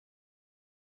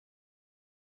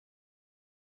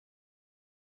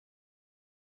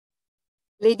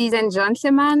Ladies and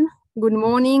gentlemen, good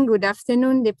morning, good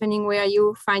afternoon, depending where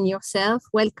you find yourself.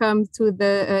 Welcome to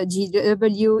the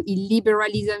GW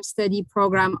Liberalism Study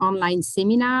Program online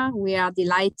seminar. We are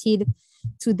delighted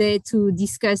today to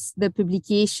discuss the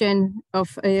publication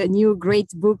of a new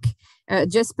great book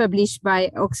just published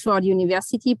by Oxford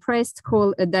University Press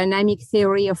called A Dynamic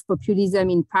Theory of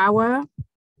Populism in Power,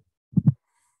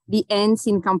 the Ends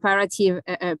in Comparative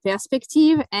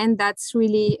Perspective. And that's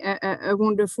really a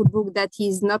wonderful book that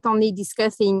is not only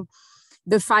discussing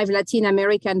the 5 Latin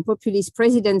American populist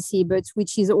presidency, but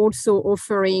which is also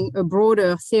offering a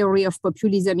broader theory of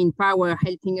populism in power,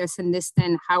 helping us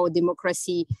understand how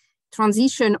democracy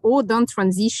transition or don't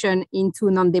transition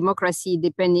into non-democracy,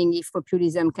 depending if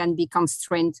populism can be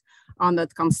constrained or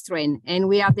not constrained. And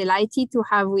we are delighted to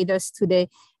have with us today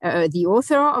the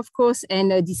author, of course,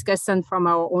 and a discussant from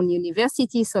our own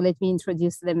university. So let me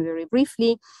introduce them very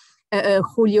briefly.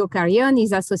 Julio Carrión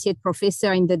is Associate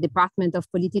Professor in the Department of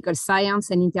Political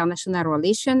Science and International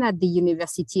Relations at the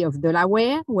University of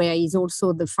Delaware, where he is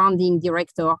also the founding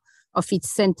director of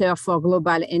its Center for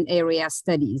Global and Area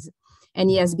Studies. And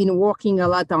he has been working a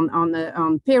lot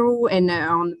on Peru and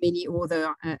on many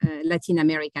other Latin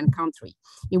American countries.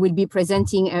 He will be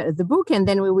presenting the book, and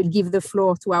then we will give the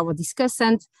floor to our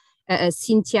discussant,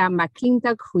 Cynthia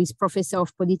McClintock, who is Professor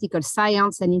of Political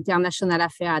Science and International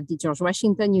Affairs at the George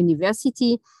Washington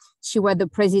University. She was the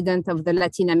president of the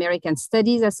Latin American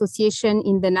Studies Association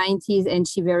in the 90s, and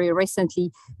she very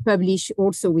recently published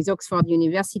also with Oxford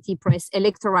University Press,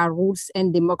 Electoral Rules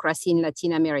and Democracy in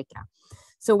Latin America.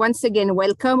 So once again,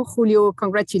 welcome, Julio.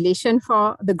 Congratulations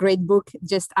for the great book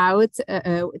just out.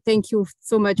 Thank you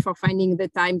so much for finding the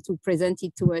time to present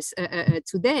it to us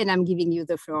today, and I'm giving you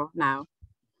the floor now.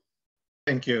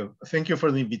 Thank you. Thank you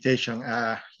for the invitation.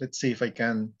 Let's see if I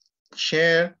can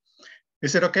share.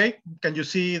 Is it okay? Can you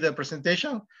see the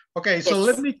presentation? Okay, so yes.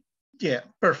 let me, yeah,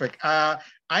 perfect. I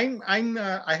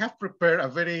have prepared a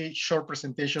very short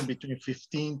presentation between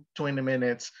 15, 20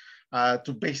 minutes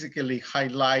to basically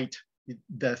highlight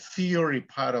the theory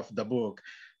part of the book.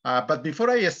 But before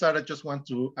I start, I just want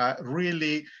to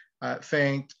really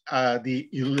thank the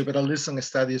Liberalism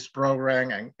Studies program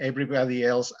and everybody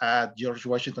else at George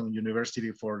Washington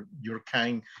University for your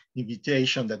kind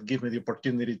invitation that gave me the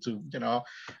opportunity to,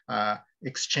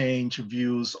 exchange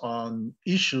views on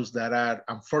issues that are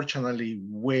unfortunately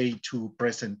way too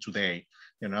present today.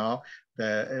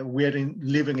 We're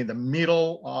living in the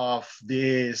middle of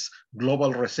this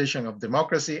global recession of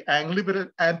democracy,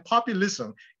 and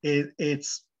populism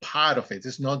it's part of it.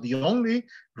 It's not the only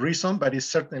reason, but it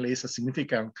certainly is a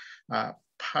significant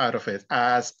part of it.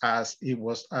 As it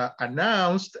was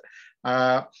announced,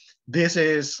 this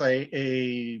is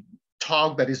a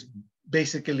talk that is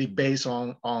basically based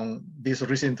on this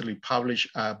recently published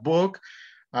book.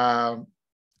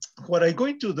 What I'm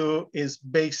going to do is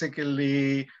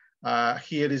basically,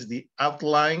 here is the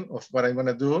outline of what I'm going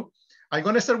to do. I'm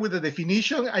going to start with the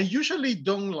definition. I usually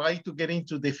don't like to get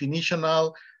into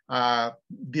definitional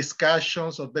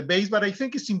discussions or debates, but I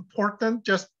think it's important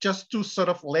just to sort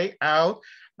of lay out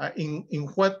in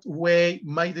what way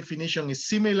my definition is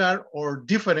similar or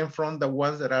different from the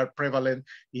ones that are prevalent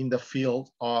in the field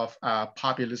of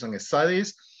populism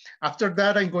studies. After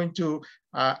that, I'm going to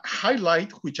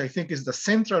highlight, which I think is the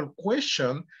central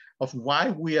question of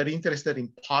why we are interested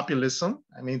in populism.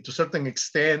 I mean, to a certain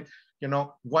extent,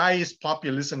 why is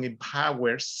populism in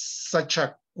power such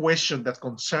a question that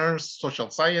concerns social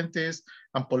scientists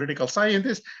and political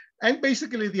scientists? And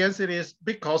basically the answer is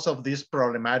because of this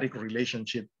problematic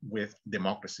relationship with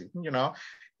democracy.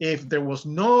 If there was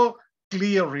no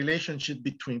clear relationship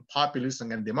between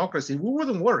populism and democracy, we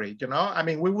wouldn't worry, I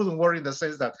mean, we wouldn't worry in the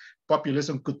sense that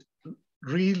populism could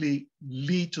really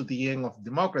lead to the end of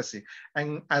democracy.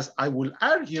 And as I will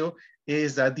argue,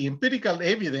 is that the empirical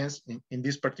evidence, in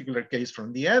this particular case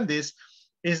from the Andes,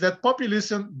 is that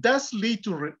populism does lead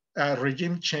to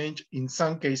regime change in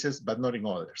some cases, but not in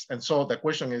others. And so the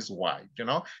question is why,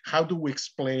 how do we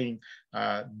explain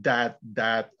that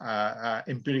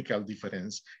empirical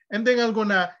difference? And then I'm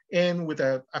gonna end with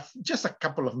just a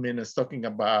couple of minutes talking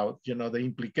about, the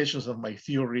implications of my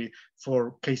theory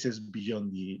for cases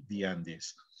beyond the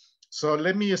Andes. So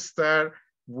let me start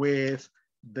with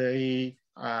the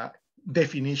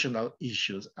definitional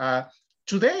issues.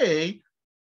 Today,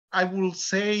 I will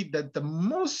say that the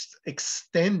most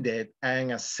extended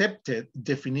and accepted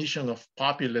definition of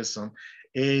populism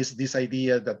is this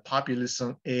idea that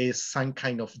populism is some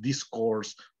kind of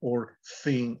discourse or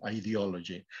thing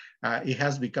ideology. It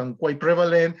has become quite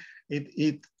prevalent.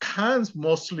 It comes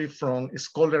mostly from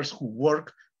scholars who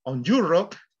work on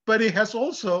Europe, but it has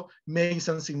also made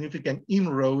some significant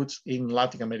inroads in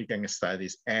Latin American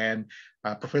studies. And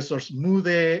Professors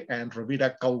Mude and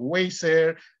Rovira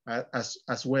Kalweiser,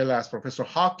 as well as Professor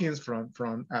Hawkins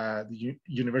from the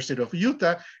University of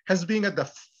Utah, has been at the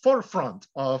forefront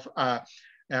of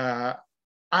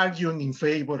arguing in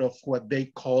favor of what they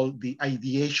call the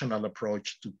ideational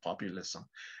approach to populism.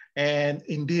 And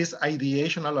in this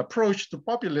ideational approach to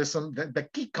populism, the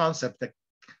key concept,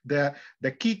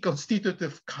 the key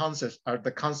constitutive concepts are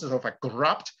the concepts of a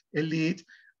corrupt elite,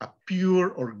 a pure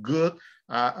or good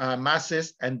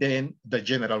masses, and then the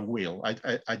general will.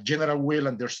 A general will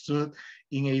understood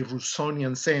in a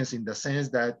Rousseauian sense, in the sense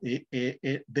that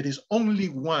there is only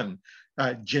one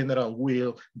general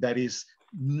will that is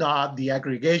not the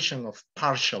aggregation of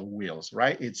partial wills,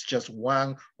 right? It's just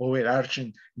one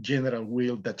overarching general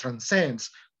will that transcends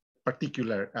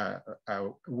particular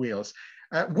wills.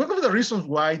 One of the reasons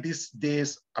why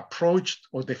this approach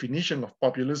or definition of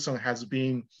populism has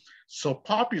been so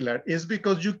popular is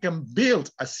because you can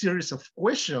build a series of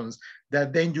questions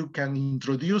that then you can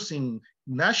introduce in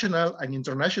national and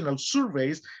international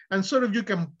surveys, and sort of you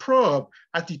can probe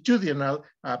attitudinal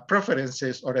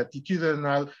preferences or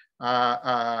attitudinal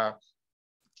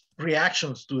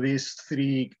reactions to these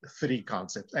three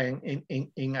concepts. And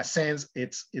in a sense,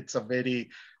 it's a very,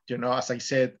 as I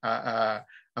said,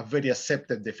 a very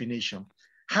accepted definition.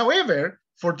 However,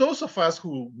 for those of us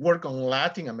who work on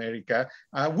Latin America,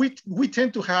 we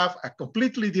tend to have a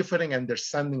completely different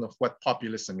understanding of what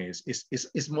populism is.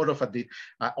 It's more of a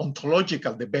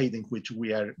ontological debate in which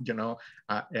we are,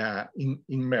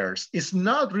 immersed. It's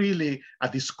not really a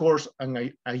discourse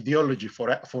and ideology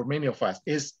for many of us.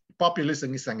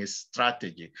 Populism is a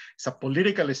strategy. It's a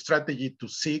political strategy to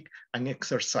seek and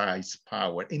exercise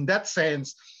power. In that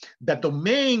sense, the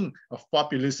domain of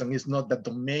populism is not the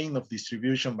domain of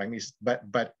distribution,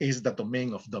 but is the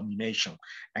domain of domination.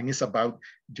 And it's about,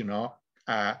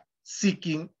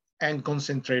 seeking and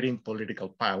concentrating political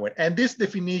power. And this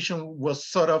definition was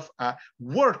sort of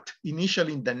worked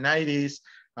initially in the 90s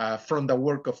from the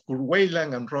work of Kurt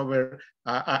Weyland and Robert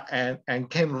and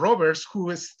Ken Roberts,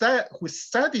 who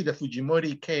studied the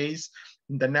Fujimori case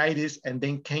in the 90s and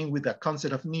then came with the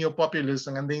concept of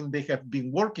neo-populism, and then they have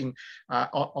been working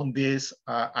on this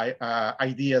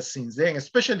idea since then,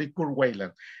 especially Kurt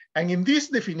Weyland. And in this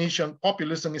definition,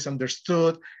 populism is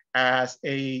understood as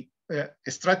a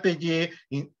strategy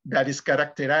that is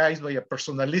characterized by a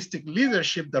personalistic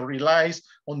leadership that relies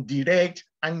on direct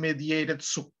and mediated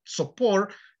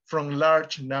support from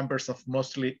large numbers of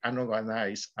mostly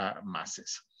unorganized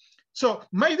masses. So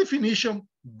my definition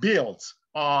builds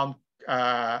on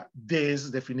this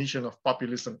definition of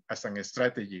populism as a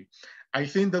strategy. I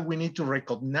think that we need to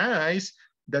recognize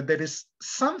that there is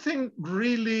something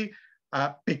really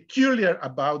peculiar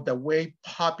about the way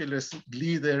populist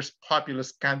leaders,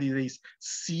 populist candidates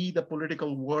see the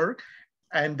political work,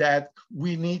 and that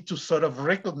we need to sort of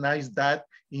recognize that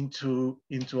into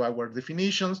our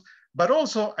definitions. But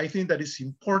also, I think that it's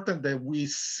important that we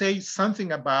say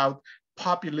something about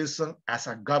populism as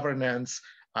a governance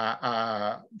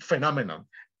phenomenon.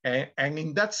 And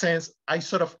in that sense, I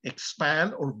sort of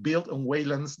expand or build on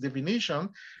Weyland's definition,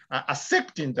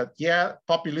 accepting that, yeah,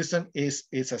 populism is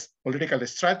a political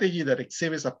strategy that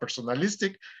exhibits a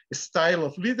personalistic style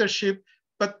of leadership,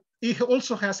 but it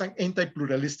also has an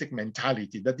anti-pluralistic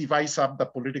mentality that divides up the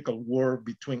political world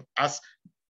between us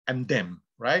and them,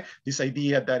 right? This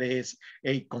idea that is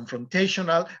a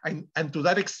confrontational and to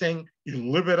that extent,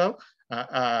 illiberal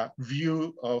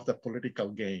view of the political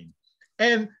game.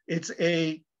 And it's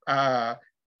a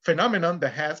phenomenon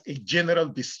that has a general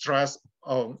distrust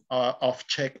of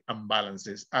check and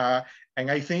balances. And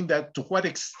I think that to what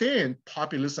extent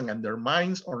populism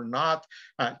undermines or not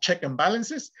check and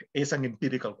balances is an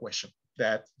empirical question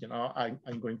that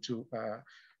I'm going to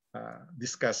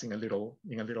discuss in a little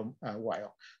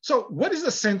while. So what is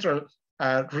the central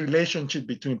relationship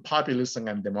between populism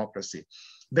and democracy?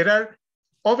 There are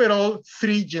overall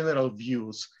three general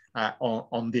views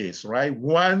on this, right?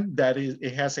 One, that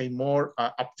it has a more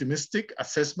optimistic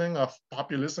assessment of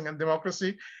populism and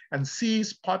democracy, and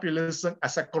sees populism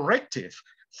as a corrective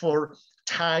for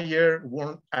tired,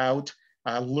 worn out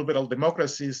liberal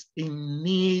democracies in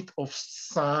need of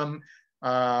some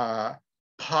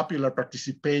popular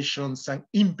participation, some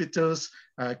impetus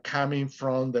coming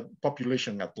from the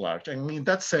population at large. And in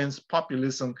that sense,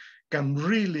 populism can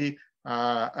really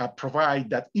provide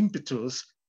that impetus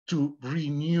to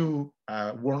renew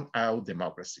worn out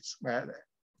democracies.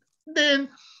 Then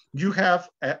you have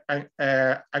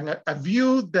a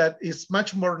view that is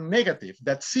much more negative,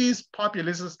 that sees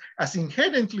populism as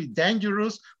inherently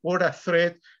dangerous or a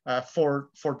threat for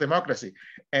democracy.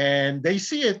 And they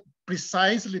see it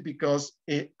precisely because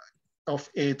of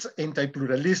its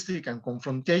anti-pluralistic and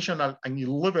confrontational and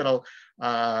illiberal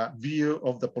view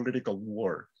of the political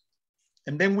world.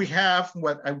 And then we have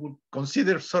what I would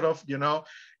consider sort of,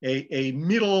 a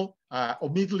middle or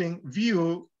middling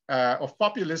view of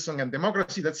populism and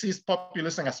democracy that sees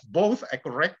populism as both a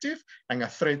corrective and a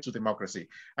threat to democracy.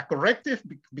 A corrective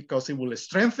because it will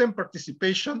strengthen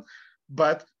participation,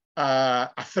 but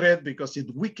a threat because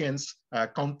it weakens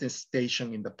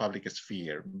contestation in the public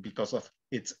sphere because of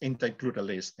its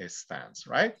anti-pluralist stance,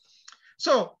 right?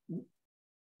 So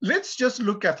let's just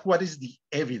look at what is the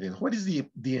evidence. What is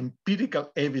the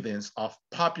empirical evidence of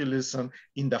populism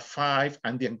in the 5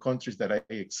 Andean countries that I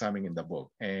examine in the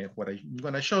book? And what I'm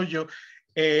going to show you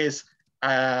is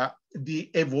the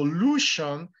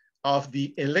evolution of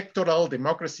the electoral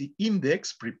democracy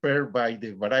index prepared by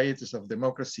the Varieties of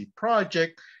Democracy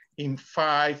project in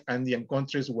 5 Andean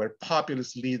countries where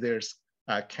populist leaders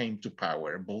came to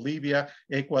power: Bolivia,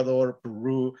 Ecuador,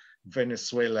 Peru,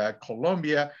 Venezuela,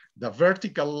 Colombia. The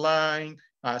vertical line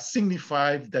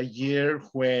signifies the year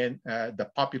when the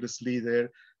populist leader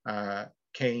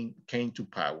came to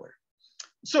power.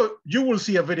 So you will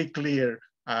see a very clear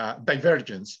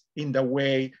divergence in the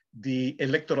way the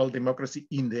electoral democracy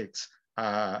index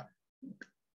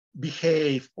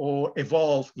behave or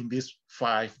evolve in these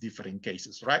 5 different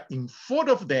cases, right? In 4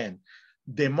 of them,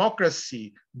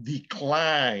 democracy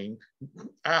declined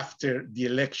after the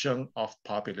election of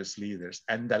populist leaders.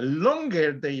 And the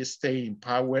longer they stay in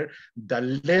power,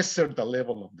 the lesser the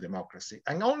level of democracy.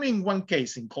 And only in 1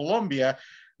 case, in Colombia,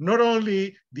 not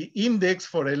only the index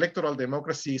for electoral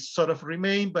democracy sort of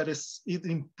remained, but it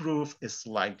improved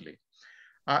slightly.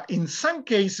 In some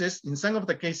cases, in some of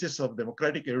the cases of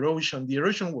democratic erosion, the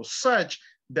erosion was such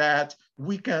that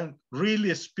we can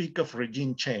really speak of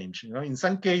regime change. In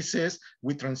some cases,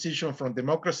 we transition from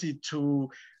democracy to,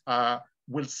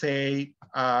 we'll say,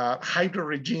 hybrid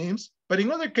regimes. But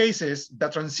in other cases, the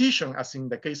transition, as in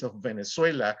the case of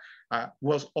Venezuela,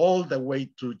 was all the way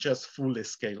to just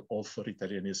full-scale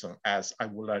authoritarianism, as I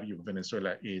will argue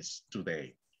Venezuela is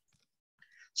today.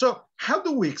 So how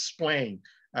do we explain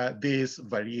this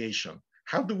variation?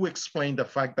 How do we explain the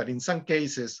fact that in some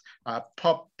cases,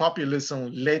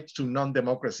 populism led to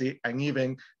non-democracy and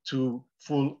even to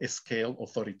full-scale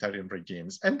authoritarian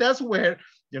regimes? And that's where,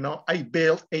 I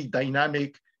built a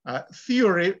dynamic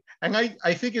theory. And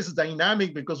I think it's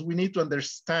dynamic because we need to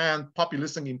understand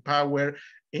populism in power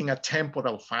in a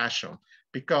temporal fashion,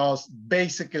 because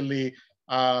basically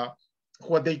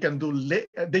what they can do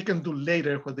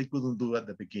later what they couldn't do at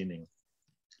the beginning.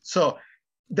 So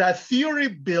that theory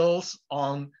builds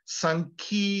on some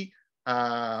key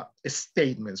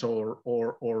statements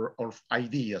or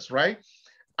ideas, right?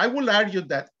 I will argue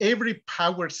that every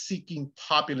power-seeking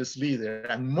populist leader,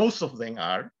 and most of them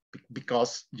are,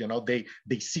 because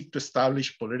they seek to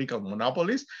establish political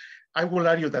monopolies, I will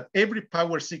argue that every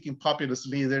power-seeking populist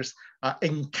leaders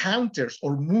encounters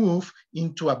or move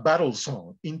into a battle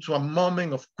zone, into a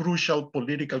moment of crucial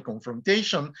political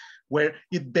confrontation, where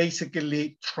it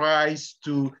basically tries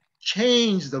to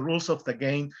change the rules of the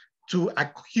game to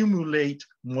accumulate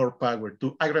more power,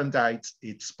 to aggrandize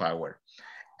its power.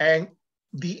 And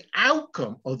the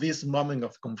outcome of this moment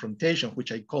of confrontation,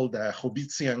 which I call the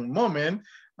Hobbesian moment,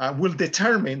 will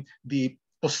determine the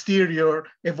posterior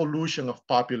evolution of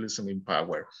populism in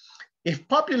power. If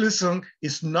populism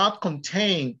is not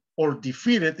contained or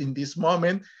defeated in this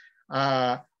moment,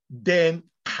 then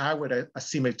power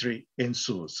asymmetry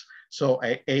ensues. So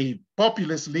a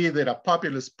populist leader, a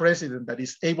populist president that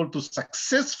is able to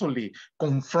successfully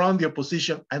confront the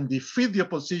opposition and defeat the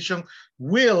opposition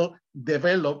will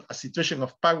develop a situation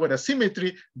of power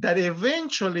asymmetry that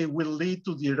eventually will lead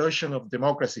to the erosion of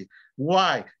democracy.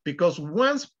 Why? Because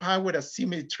once power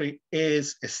asymmetry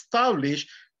is established,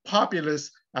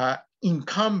 populist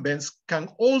incumbents can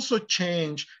also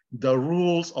change the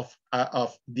rules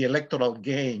of the electoral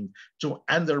game to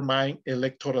undermine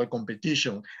electoral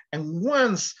competition. And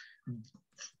once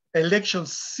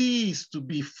elections cease to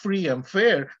be free and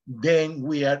fair, then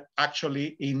we are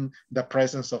actually in the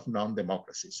presence of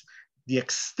non-democracies. The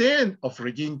extent of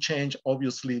regime change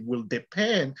obviously will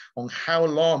depend on how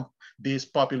long these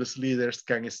populist leaders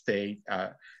can stay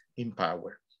in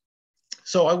power.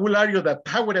 So I will argue that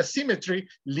power asymmetry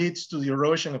leads to the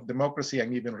erosion of democracy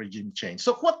and even regime change.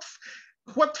 So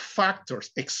what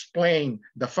factors explain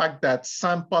the fact that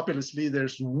some populist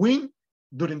leaders win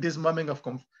during this moment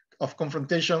of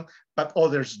confrontation, but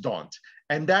others don't.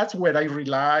 And that's where I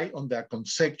rely on the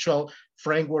conceptual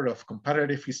framework of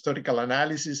comparative historical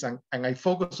analysis. And I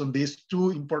focus on these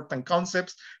two important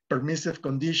concepts, permissive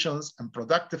conditions and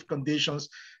productive conditions,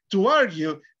 to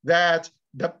argue that,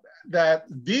 that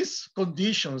these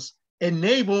conditions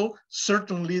enable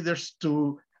certain leaders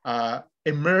to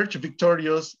emerge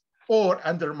victorious, or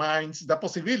undermines the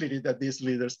possibility that these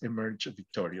leaders emerge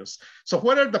victorious. So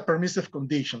what are the permissive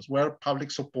conditions? Well,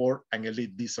 public support and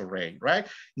elite disarray, right?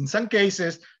 In some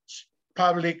cases,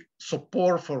 public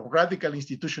support for radical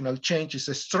institutional change is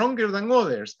stronger than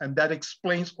others, and that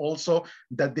explains also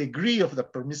the degree of the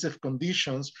permissive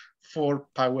conditions for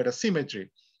power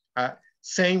asymmetry.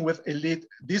 Same with elite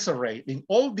disarray. In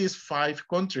all these 5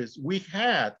 countries, we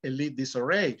had elite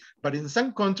disarray, but in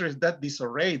some countries, that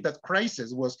disarray, that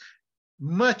crisis was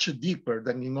much deeper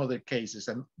than in other cases.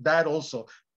 And that also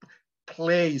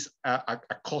plays a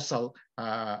causal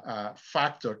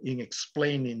factor in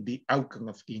explaining the outcome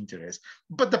of interest.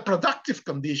 But the productive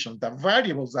conditions, the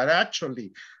variables that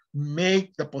actually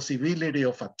make the possibility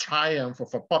of a triumph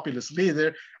of a populist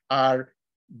leader, are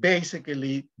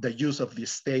basically the use of the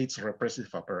state's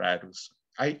repressive apparatus.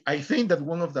 I think that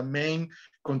one of the main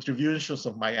contributions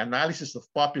of my analysis of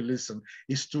populism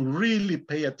is to really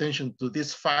pay attention to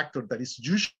this factor that is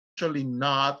usually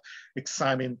not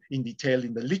examined in detail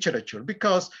in the literature,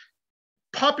 because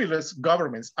populist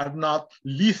governments are not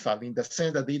lethal in the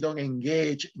sense that they don't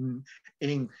engage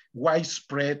in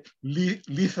widespread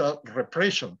lethal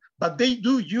repression, but they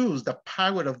do use the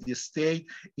power of the state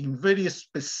in very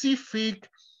specific,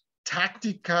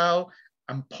 tactical,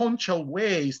 and punctual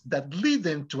ways that lead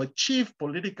them to achieve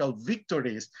political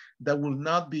victories that will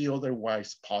not be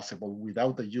otherwise possible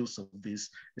without the use of this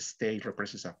state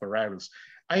repressive apparatus.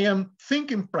 I am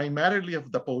thinking primarily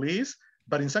of the police,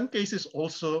 but in some cases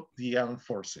also the armed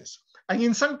forces. And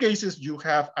in some cases you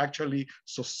have actually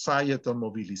societal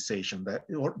mobilization,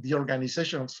 the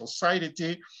organization of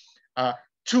society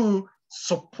to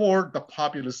support the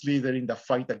populist leader in the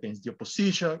fight against the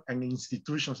opposition and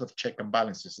institutions of check and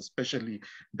balances, especially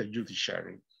the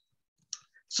judiciary.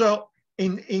 So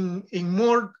in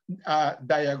more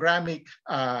diagrammic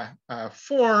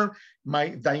form, my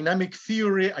dynamic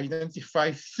theory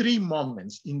identifies 3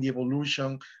 moments in the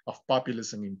evolution of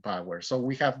populism in power. So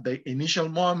we have the initial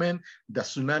moment, the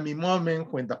tsunami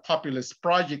moment, when the populist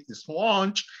project is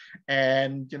launched,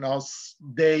 and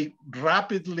they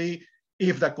rapidly,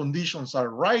 if the conditions are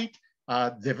right,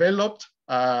 developed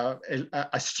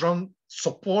a strong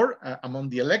support among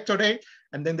the electorate,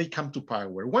 and then they come to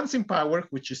power. Once in power,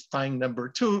 which is time number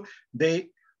 2, they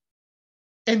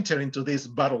enter into this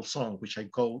battle zone, which I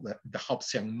call the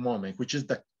Hobbesian moment, which is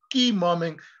the key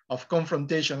moment of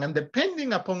confrontation. And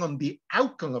depending upon the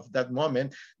outcome of that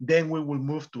moment, then we will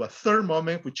move to a 3rd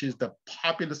moment, which is the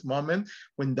populist moment,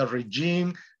 when the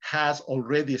regime has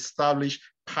already established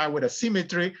power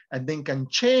asymmetry and then can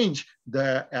change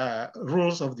the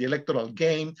rules of the electoral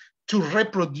game to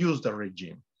reproduce the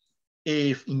regime.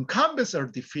 If incumbents are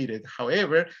defeated,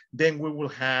 however, then we will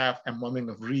have a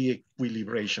moment of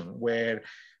re-equilibration where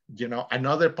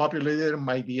another popular leader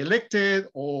might be elected,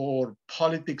 or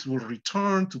politics will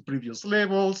return to previous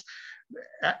levels,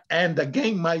 and the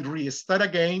game might restart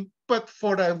again, but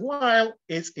for a while,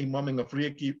 it's a moment of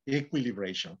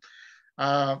re-equilibration.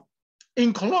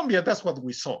 In Colombia, that's what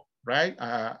we saw, right?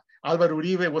 Álvaro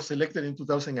Uribe was elected in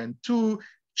 2002,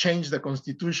 changed the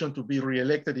constitution to be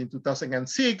re-elected in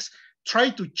 2006,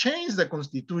 tried to change the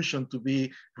constitution to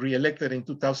be re-elected in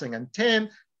 2010.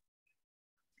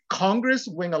 Congress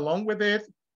went along with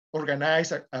it,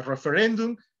 organized a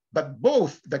referendum, but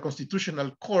both the Constitutional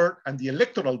Court and the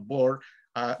Electoral Board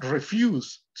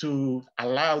refused to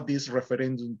allow this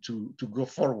referendum to go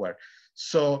forward.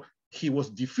 So he was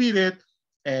defeated,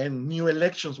 and new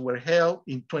elections were held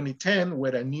in 2010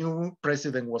 where a new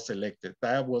president was elected.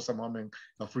 That was a moment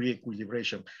of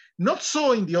re-equilibration. Not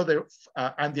so in the other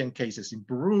Andean cases. In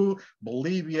Peru,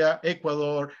 Bolivia,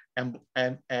 Ecuador, and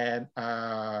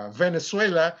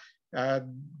Venezuela, the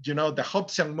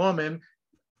Hobbesian moment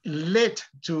led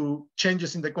to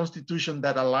changes in the constitution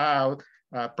that allowed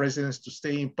presidents to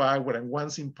stay in power, and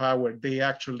once in power, they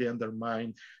actually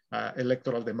undermined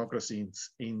electoral democracy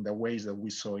in the ways that we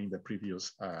saw in the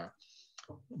previous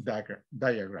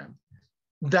diagram.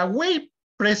 The way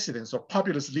presidents or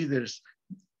populist leaders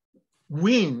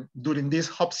win during this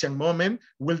Hobbesian moment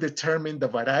will determine the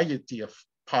variety of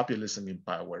populism in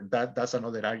power. That's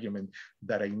another argument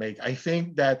that I make. I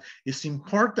think that it's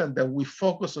important that we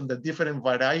focus on the different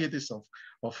varieties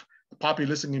of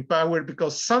populism in power,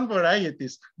 because some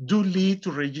varieties do lead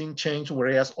to regime change,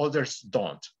 whereas others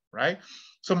don't. right?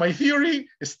 So my theory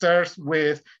starts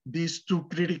with these two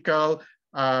critical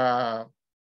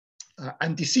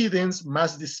antecedents,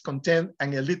 mass discontent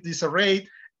and elite disarray,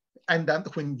 and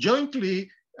that when jointly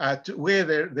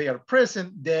together they are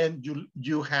present, then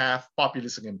you have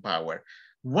populism in power.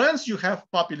 Once you have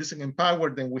populism in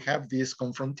power, then we have this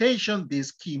confrontation,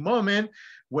 this key moment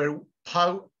where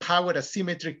power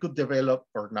asymmetry could develop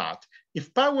or not.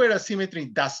 If power asymmetry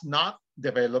does not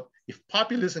develop, if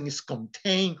populism is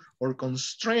contained or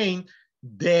constrained,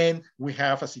 then we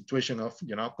have a situation of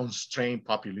constrained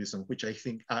populism, which I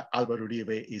think Álvaro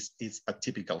Uribe is a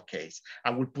typical case.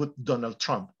 I would put Donald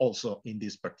Trump also in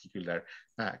this particular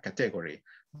category.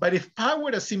 But if power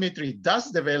asymmetry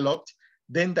does develop,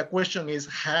 then the question is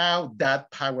how that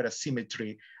power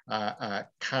asymmetry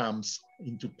comes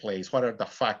into place. What are the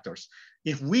factors?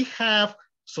 If we have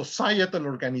societal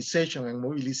organization and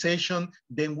mobilization,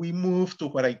 then we move to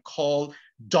what I call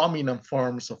dominant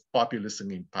forms of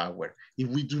populism in power. If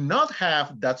we do not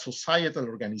have that societal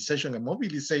organization and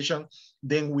mobilization,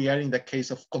 then we are in the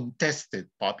case of contested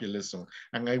populism.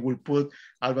 And I will put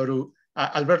Alberto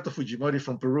Fujimori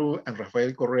from Peru and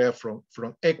Rafael Correa from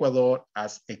Ecuador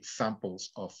as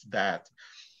examples of that.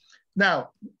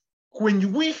 Now,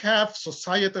 when we have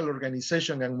societal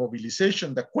organization and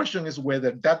mobilization, the question is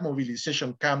whether that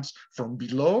mobilization comes from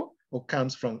below or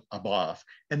comes from above.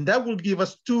 And that will give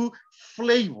us two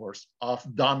flavors of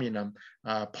dominant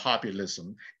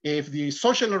populism. If the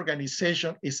social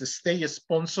organization is a state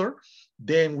sponsor,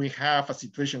 then we have a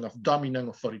situation of dominant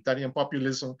authoritarian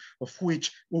populism, of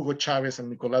which Hugo Chavez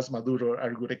and Nicolás Maduro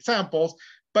are good examples.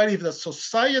 But if the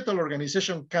societal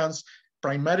organization comes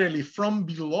primarily from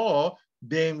below,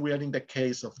 then we are in the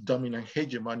case of dominant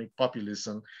hegemonic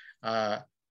populism.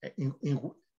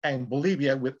 And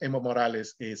Bolivia with Evo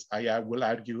Morales is, I will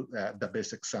argue, the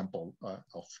best example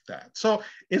of that. So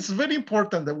it's very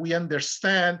important that we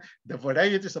understand the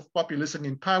varieties of populism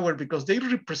in power because they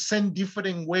represent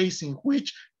different ways in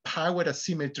which power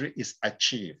asymmetry is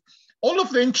achieved. All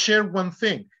of them share one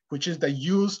thing, which is the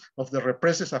use of the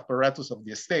repressive apparatus of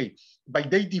the state, but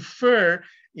they differ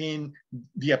in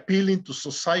the appealing to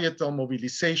societal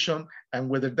mobilization and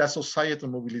whether that societal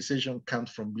mobilization comes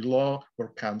from below or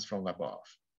comes from above.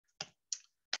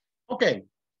 Okay,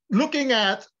 looking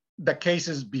at the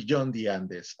cases beyond the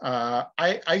Andes,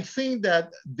 I think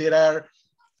that there are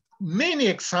many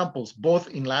examples, both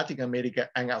in Latin America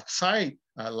and outside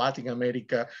Latin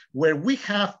America, where we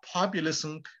have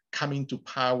populism coming to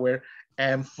power,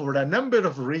 and for a number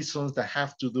of reasons that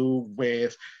have to do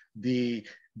with the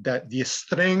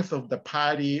strength of the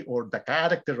party or the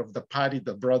character of the party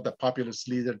that brought the populist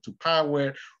leader to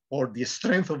power, or the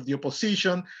strength of the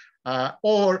opposition,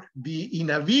 or the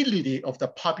inability of the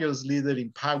populist leader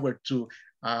in power to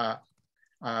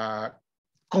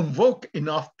convoke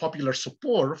enough popular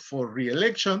support for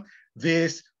re-election.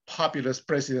 These populist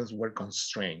presidents were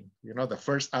constrained. You know, the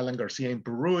first Alan Garcia in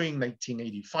Peru in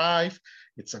 1985,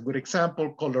 it's a good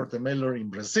example. Collor de Mello in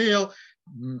Brazil,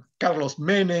 Carlos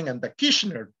Menem and the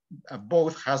Kirchner,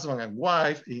 both husband and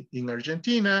wife in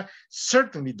Argentina,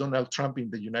 certainly Donald Trump in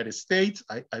the United States.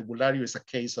 I will argue it's a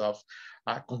case of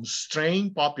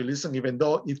constrained populism, even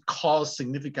though it caused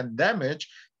significant damage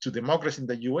to democracy in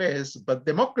the US, but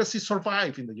democracy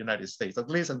survived in the United States, at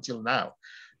least until now.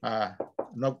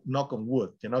 Knock on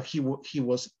wood, you know, he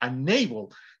was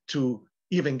unable to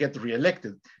even get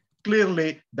reelected.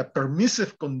 Clearly, the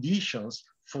permissive conditions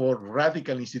for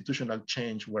radical institutional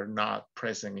change were not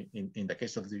present in the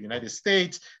case of the United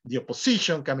States. The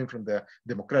opposition coming from the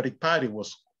Democratic Party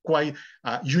was quite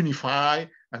unified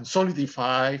and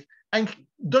solidified, and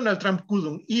Donald Trump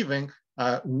couldn't even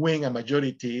win a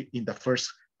majority in the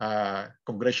first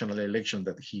congressional election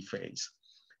that he faced.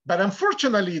 But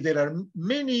unfortunately, there are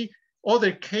many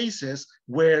other cases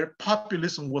where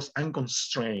populism was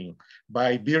unconstrained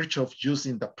by virtue of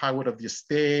using the power of the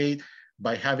state,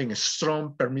 by having a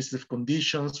strong permissive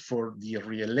conditions for the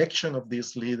re-election of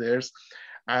these leaders,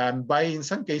 and by, in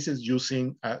some cases,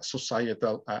 using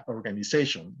societal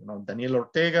organization. You know, Daniel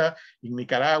Ortega in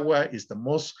Nicaragua is the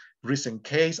most recent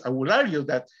case. I will argue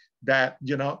that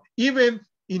you know, even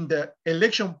in the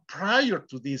election prior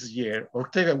to this year,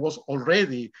 Ortega was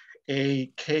already a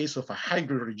case of a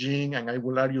hybrid regime, and I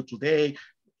will argue today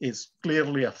is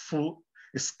clearly a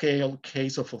full-scale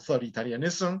case of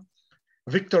authoritarianism.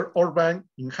 Viktor Orban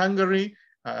in Hungary,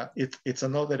 it's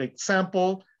another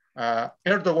example.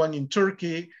 Erdogan in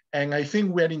Turkey, and I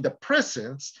think we're in the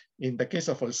presence, in the case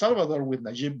of El Salvador with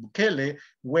Nayib Bukele,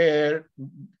 where,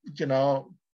 you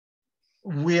know,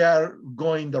 we are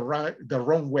going the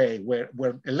wrong way,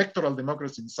 where electoral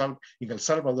democracy in El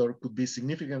Salvador could be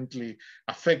significantly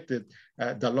affected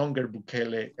the longer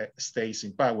Bukele stays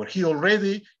in power. He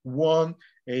already won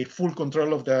a full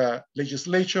control of the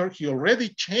legislature. He already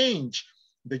changed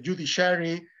the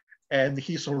judiciary, and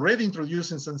he's already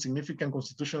introducing some significant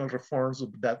constitutional reforms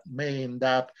that may end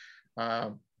up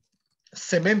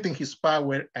cementing his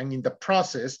power, and in the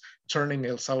process, turning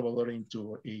El Salvador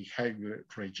into a hybrid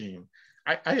regime.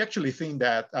 I actually think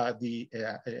that the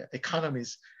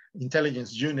Economist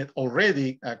Intelligence Unit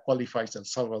already qualifies El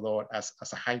Salvador as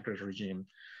a hybrid regime.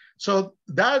 So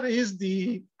that is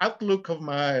the outlook of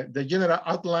the general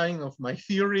outline of my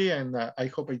theory, and I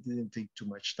hope I didn't take too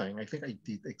much time. I think I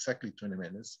did exactly 20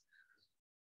 minutes.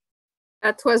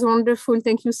 That was wonderful.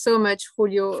 Thank you so much,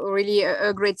 Julio. Really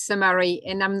a great summary.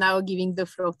 And I'm now giving the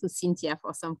floor to Cynthia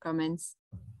for some comments.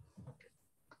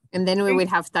 And then we will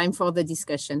have time for the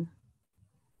discussion.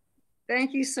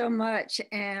 Thank you so much.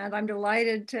 And I'm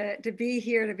delighted to be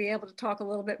here to be able to talk a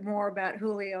little bit more about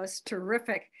Julio's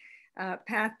terrific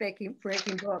path-breaking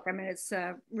book. I mean, it's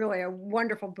really a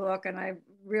wonderful book, and I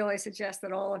really suggest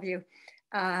that all of you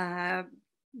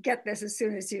get this as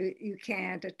soon as you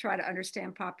can to try to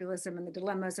understand populism and the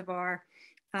dilemmas of our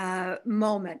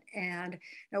moment. And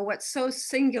what's so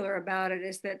singular about it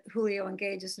is that Julio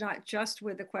engages not just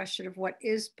with the question of what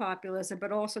is populism,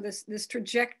 but also this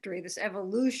trajectory, this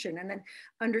evolution, and then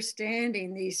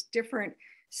understanding these different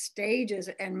stages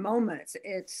and moments.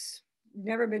 It's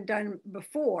never been done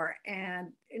before.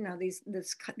 And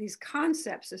these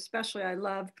concepts, especially, I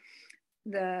love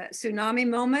the tsunami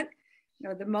moment,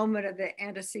 the moment of the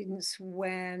antecedents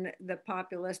when the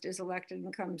populist is elected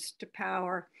and comes to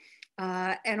power.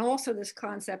 And also this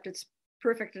concept, it's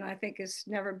perfect, and I think has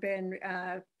never been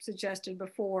suggested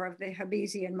before, of the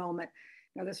Hobbesian moment,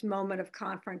 this moment of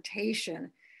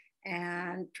confrontation,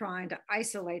 and trying to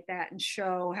isolate that and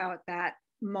show how at that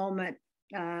moment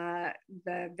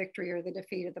the victory or the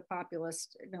defeat of the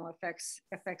populist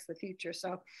affects the future.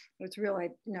 So it's really,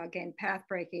 again,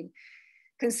 path-breaking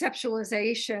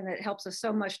conceptualization that helps us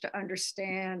so much to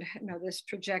understand this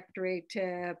trajectory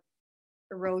to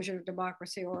erosion of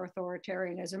democracy or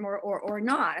authoritarianism or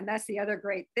not. And that's the other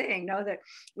great thing, that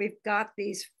we've got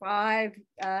these 5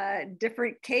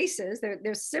 different cases.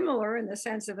 They're similar in the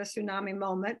sense of a tsunami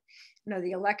moment,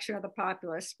 the election of the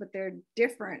populists, but they're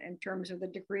different in terms of the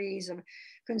degrees of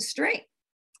constraint.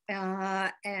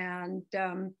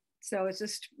 So it's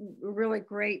just a really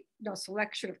great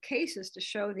selection of cases to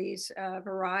show these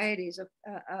varieties of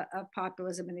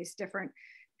populism and these different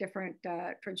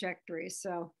trajectories.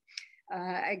 So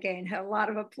again, a lot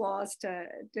of applause to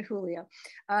Julio.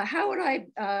 How would I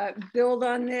build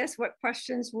on this? What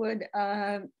questions would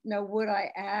I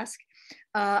ask?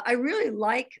 I really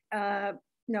like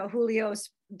Julio's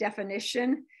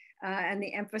definition and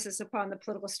the emphasis upon the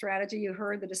political strategy. You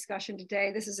heard the discussion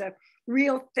today. This is a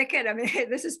real thicket. I mean,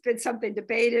 this has been something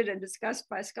debated and discussed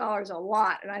by scholars a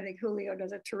lot. And I think Julio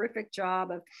does a terrific job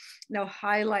of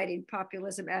highlighting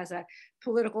populism as a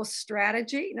political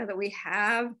strategy, that we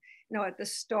have at the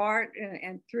start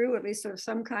and through at least sort of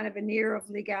some kind of veneer of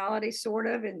legality, sort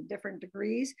of in different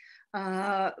degrees.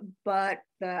 But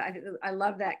I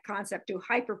love that concept to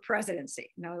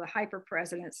hyper-presidency, the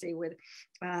hyper-presidency with,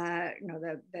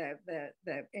 the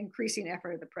increasing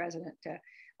effort of the president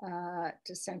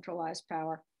to centralize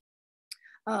power.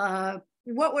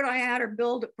 What would I add or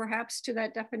build perhaps to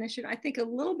that definition? I think a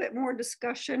little bit more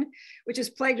discussion, which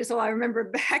has plagued us all. I remember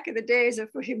back in the days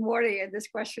of Fujimori and this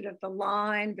question of the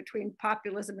line between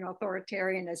populism and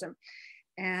authoritarianism.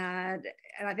 And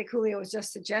I think Julio was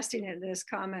just suggesting it in his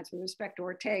comments with respect to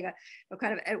Ortega,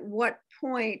 kind of at what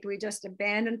point do we just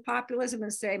abandon populism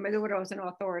and say Maduro was an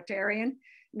authoritarian?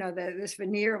 This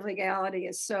veneer of legality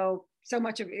is so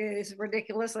much of it is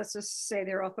ridiculous. Let's just say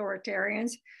they're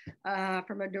authoritarians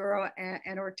for Maduro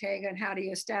and Ortega. And how do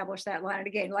you establish that line? And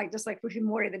again, just like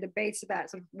Fujimori, the debates about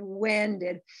sort of when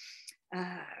did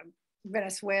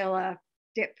Venezuela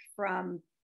dip from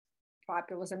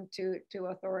populism to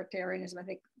authoritarianism? I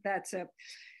think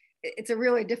it's a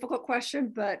really difficult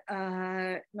question, but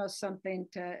something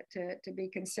to be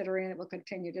considering. It will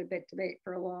continue to debate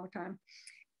for a long time.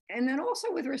 And then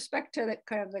also with respect to the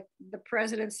kind of the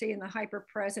presidency and the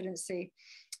hyper-presidency,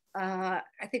 I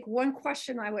think one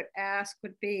question I would ask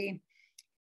would be,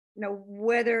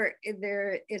 whether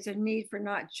there is a need for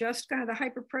not just kind of the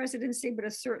hyper-presidency, but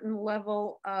a certain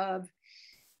level of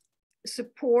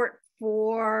support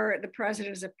for the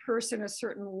president as a person, a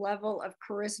certain level of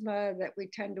charisma that we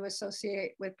tend to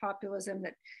associate with populism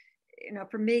that,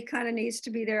 for me kind of needs to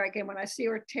be there. Again, when I see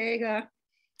Ortega,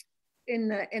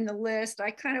 in the list,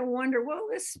 I kind of wonder, well,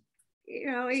 this,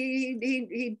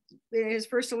 his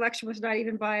first election was not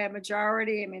even by a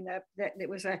majority. I mean,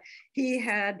 he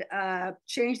had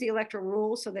changed the electoral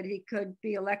rules so that he could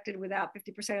be elected without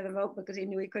 50% of the vote because he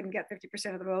knew he couldn't get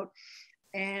 50% of the vote.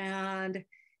 And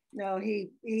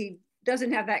he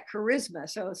doesn't have that charisma.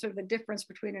 So sort of the difference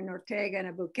between an Ortega and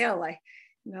a Bukele,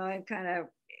 and kind of,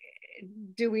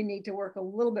 do we need to work a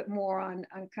little bit more on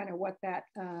kind of what that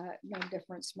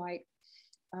difference might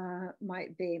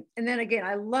be. And then again,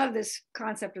 I love this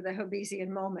concept of the Hobbesian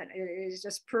moment. It is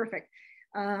just perfect.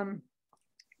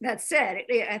 That said,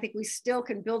 I think we still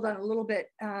can build on a little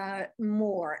bit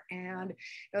more. And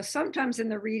sometimes in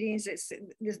the readings,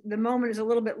 the moment is a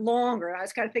little bit longer. I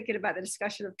was kind of thinking about the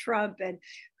discussion of Trump, and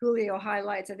Julio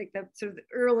highlights, I think, the sort of the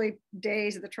early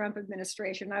days of the Trump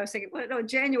administration. I was thinking, well, no,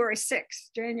 January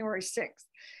 6th.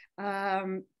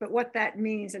 But what that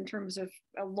means in terms of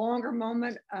a longer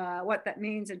moment, what that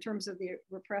means in terms of the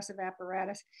repressive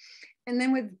apparatus. And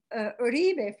then with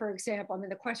Uribe, for example, I mean,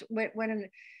 the question, when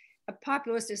a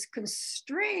populist is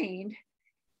constrained,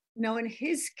 in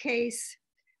his case,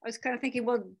 I was kind of thinking,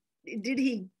 well, did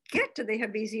he get to the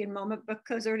Hobbesian moment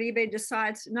because Uribe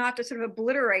decides not to sort of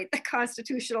obliterate the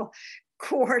constitutional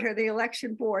court or the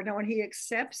election board, when he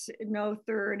accepts no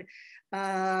third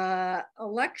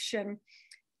election?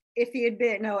 If he had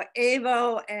been,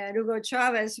 Evo and Hugo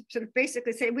Chavez sort of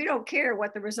basically say, we don't care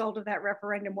what the result of that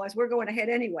referendum was, we're going ahead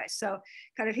anyway. So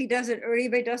kind of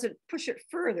Uribe doesn't push it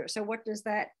further. So what does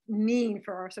that mean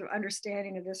for our sort of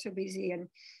understanding of this Hobbesian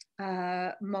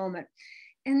moment?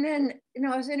 And then,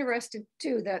 I was interested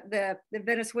too that the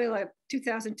Venezuela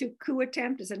 2002 coup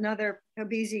attempt is another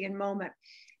Hobbesian moment.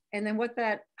 And then what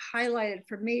that highlighted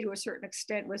for me to a certain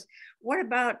extent was, what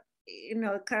about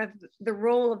kind of the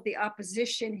role of the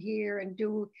opposition here, and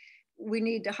do we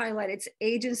need to highlight its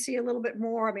agency a little bit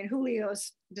more? I mean,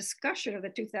 Julio's discussion of the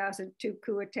 2002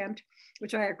 coup attempt,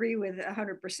 which I agree with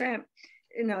 100%,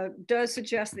 does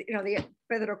suggest that, the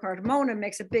Pedro Carmona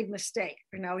makes a big mistake.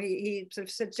 He sort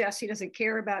of suggests he doesn't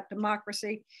care about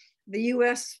democracy. The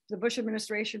US, the Bush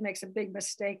administration makes a big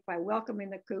mistake by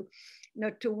welcoming the coup.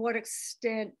 To what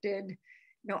extent did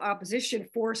opposition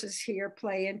forces here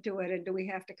play into it, and do we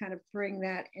have to kind of bring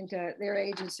that into their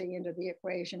agency into the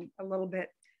equation a little bit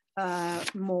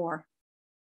more?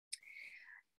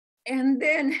 And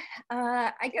then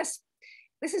I guess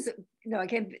this is,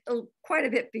 again, quite a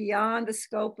bit beyond the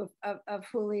scope of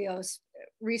Julio's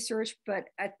research, but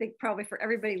I think probably for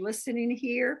everybody listening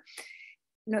here,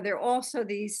 there are also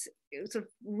these sort of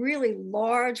really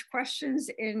large questions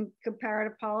in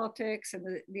comparative politics and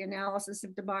the analysis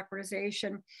of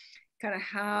democratization, kind of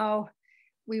how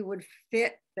we would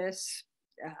fit this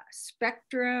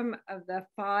spectrum of the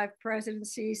 5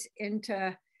 presidencies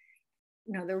into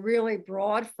the really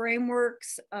broad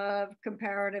frameworks of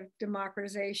comparative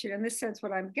democratization. In this sense,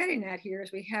 what I'm getting at here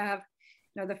is we have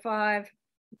the 5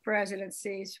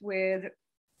 presidencies, with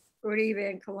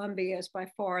Uribe in Colombia as by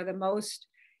far the most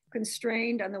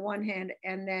constrained on the one hand,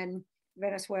 and then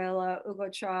Venezuela, Hugo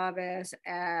Chavez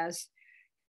as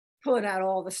pulling out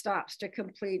all the stops to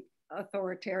complete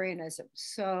authoritarianism.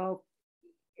 So,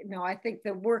 I think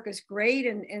the work is great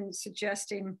in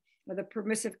suggesting the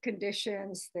permissive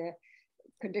conditions, the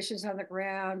conditions on the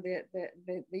ground,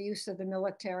 the use of the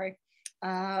military.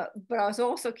 But I was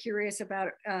also curious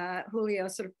about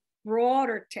Julio's sort of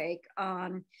broader take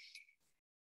on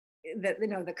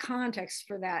the context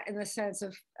for that, in the sense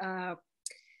of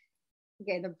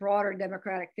again, the broader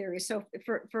democratic theory. So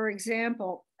for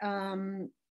example,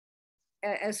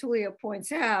 as Julio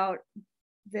points out,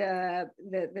 the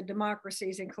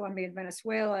democracies in Colombia and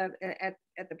Venezuela at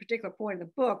the particular point of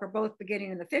the book are both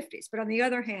beginning in the 50s. But on the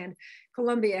other hand,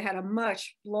 Colombia had a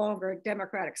much longer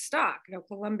democratic stock.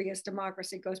 Colombia's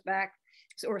democracy goes back,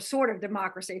 or sort of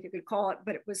democracy, if you could call it,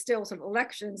 but it was still some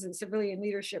elections, and civilian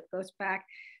leadership goes back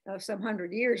some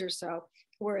 100 years or so,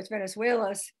 whereas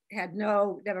Venezuela's had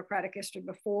no democratic history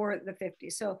before the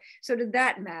 50s. So did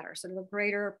that matter? Sort of a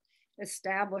greater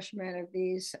establishment of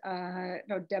these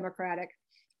democratic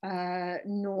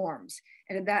norms,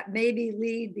 and did that maybe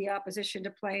lead the opposition to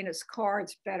playing its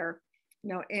cards better,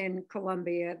 in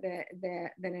Colombia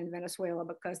than in Venezuela,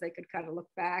 because they could kind of look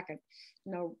back and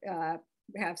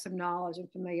have some knowledge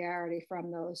and familiarity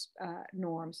from those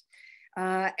norms.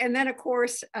 And then, of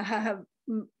course,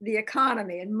 the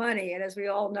economy and money. And as we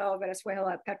all know,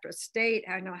 Venezuela, petrostate,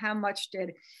 I know how much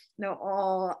did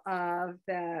all of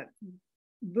the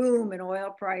boom in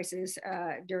oil prices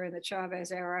during the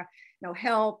Chavez era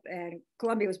help. And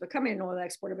Colombia was becoming an oil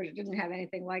exporter, but it didn't have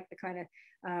anything like the kind of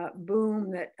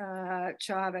boom that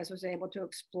Chavez was able to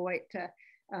exploit to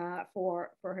for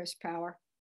his power.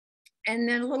 And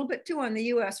then a little bit too on the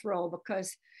U.S. role,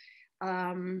 because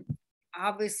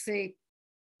obviously,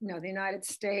 the United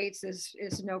States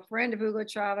is no friend of Hugo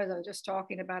Chavez. I was just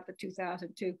talking about the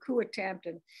 2002 coup attempt,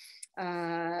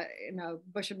 and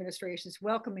Bush administration's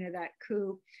welcoming of that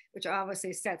coup, which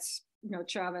obviously sets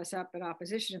Chavez up in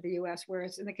opposition to the U.S.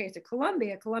 Whereas in the case of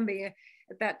Colombia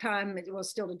at that time, it was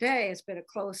still today, has been a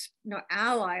close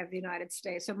ally of the United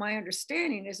States. So my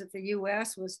understanding is that the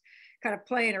U.S. was kind of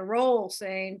playing a role,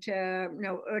 saying to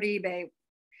Uribe,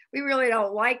 we really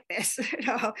don't like this.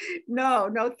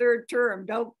 No third term.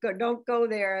 Don't go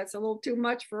there. It's a little too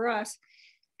much for us.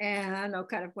 And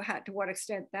kind of to what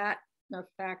extent that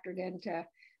factored into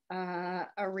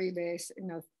Uribe's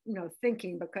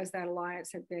thinking, because that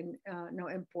alliance had been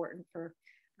important for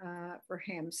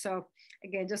him. So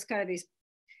again, just kind of these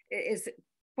is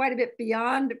quite a bit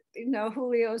beyond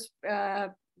Julio's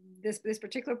this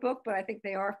particular book, but I think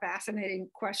they are fascinating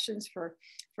questions for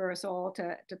us all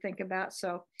to think about.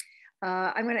 So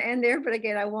I'm going to end there, but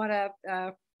again, I want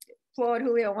to applaud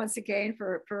Julio once again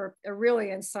for a really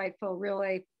insightful,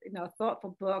 really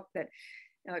thoughtful book that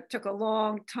took a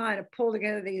long time to pull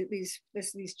together these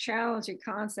challenging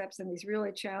concepts and these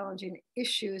really challenging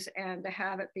issues, and to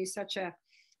have it be such a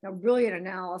brilliant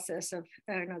analysis of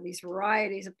these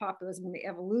varieties of populism and the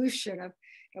evolution of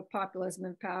populism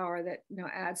and power that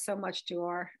adds so much to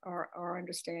our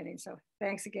understanding. So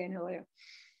thanks again, Julio.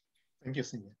 Thank you,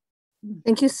 Cynthia.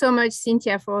 Thank you so much,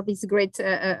 Cynthia, for this great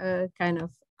kind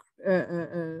of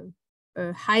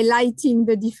highlighting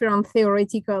the different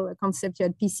theoretical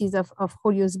conceptual pieces of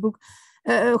Julio's book.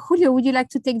 Julio, would you like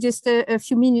to take just a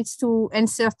few minutes to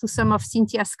answer to some of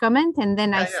Cynthia's comments? And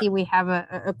then I see we have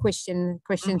a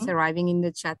questions arriving in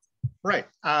the chat. Right.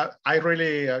 I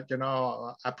really,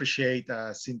 appreciate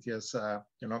Cynthia's,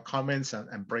 comments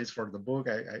and praise for the book.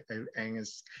 And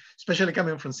especially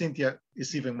coming from Cynthia,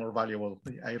 is even more valuable.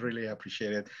 I really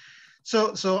appreciate it.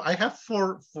 So I have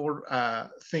four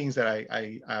things that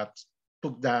I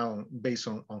put down based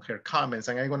on her comments.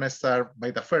 And I'm going to start by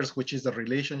the first, which is the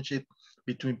relationship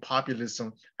between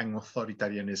populism and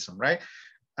authoritarianism, right?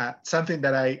 Something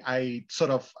that I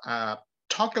sort of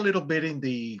talk a little bit in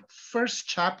the first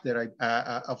chapter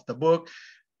of the book,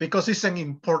 because it's an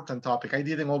important topic. I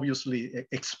didn't obviously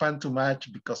expand too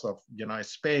much because of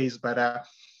space, but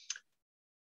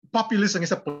populism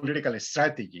is a political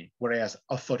strategy, whereas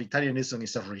authoritarianism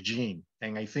is a regime.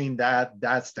 And I think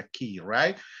that's the key,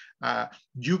 right?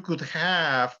 You could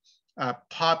have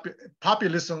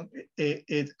populism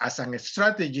as a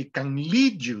strategy can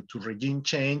lead you to regime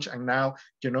change, and now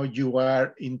you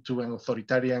are into an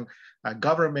authoritarian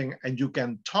government, and you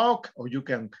can talk or you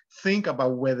can think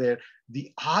about whether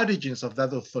the origins of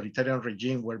that authoritarian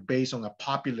regime were based on a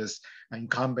populist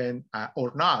incumbent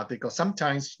or not, because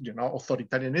sometimes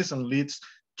authoritarianism leads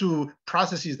to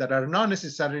processes that are not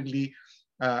necessarily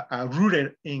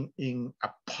rooted in a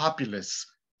populist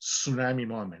tsunami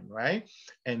moment, right?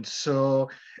 And so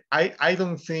I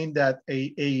don't think that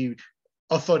a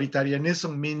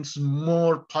authoritarianism means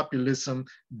more populism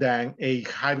than a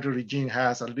hybrid regime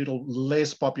has, a little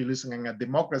less populism, and a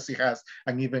democracy has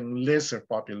an even lesser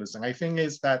populism. I think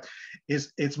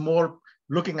it's more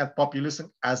looking at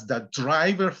populism as the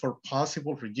driver for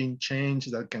possible regime change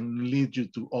that can lead you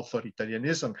to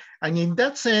authoritarianism. And in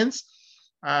that sense,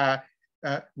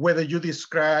 whether you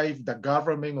describe the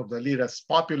government or the leader as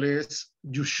populist,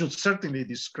 you should certainly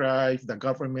describe the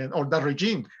government or the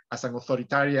regime as an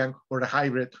authoritarian or a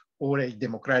hybrid or a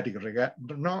democratic,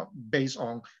 not based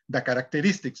on the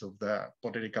characteristics of the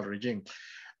political regime.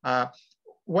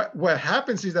 What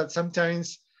happens is that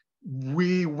sometimes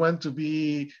we want to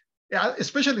be,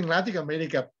 especially in Latin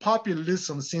America,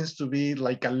 populism seems to be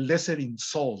like a lesser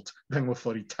insult than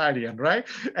authoritarian, right?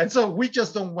 And so we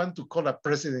just don't want to call a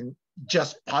president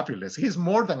just populist. He's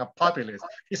more than a populist.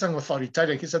 He's an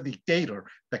authoritarian. He's a dictator.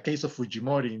 The case of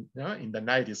Fujimori in the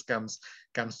 90s comes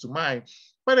to mind.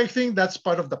 But I think that's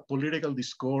part of the political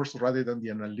discourse rather than the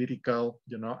analytical,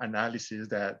 analysis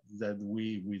that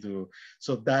we do.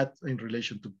 So that in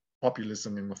relation to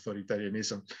populism and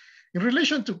authoritarianism. In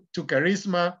relation to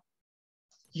charisma,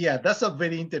 yeah, that's a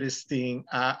very interesting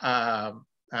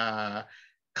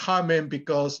comment,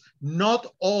 because not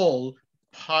all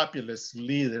populist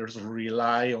leaders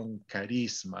rely on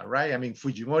charisma, right? I mean,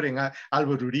 Fujimori and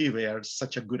Álvaro Uribe are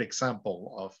such a good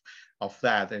example of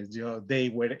that. And, they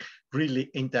were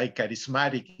really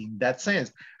anti-charismatic in that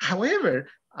sense. However,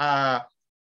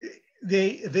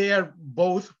 they are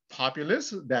both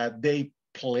populists, that they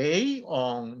play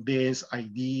on this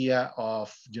idea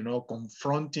of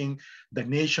confronting the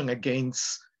nation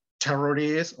against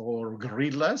terrorists or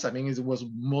guerrillas. I mean, it was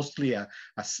mostly a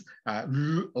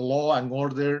law and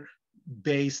order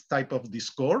based type of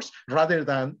discourse rather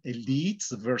than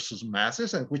elites versus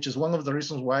masses, and which is one of the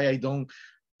reasons why I don't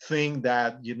think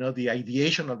that, you know, the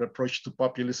ideational approach to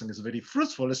populism is very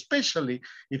fruitful, especially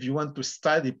if you want to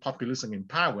study populism in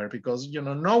power, because, you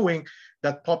know, knowing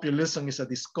that populism is a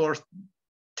discourse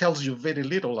tells you very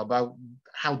little about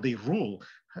how they rule,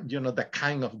 you know, the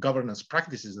kind of governance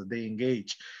practices that they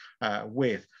engage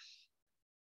with.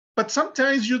 But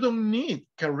sometimes you don't need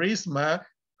charisma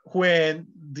when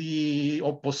the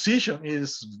opposition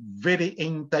is very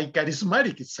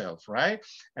anti-charismatic itself, right?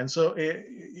 And so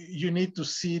you need to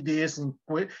see this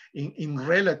in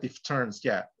relative terms.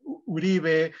 Yeah,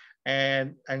 Uribe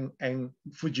and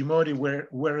Fujimori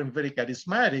weren't very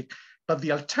charismatic, but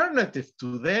the alternative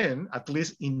to them, at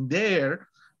least in their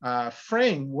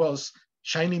frame, was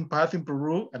Shining Path in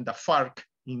Peru and the FARC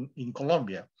in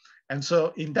Colombia. And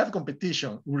so in that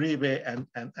competition, Uribe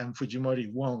and Fujimori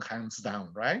won hands down,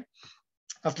 right?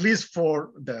 At least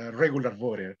for the regular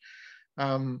voter.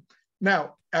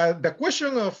 Now, the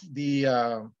question of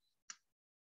the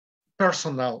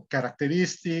personal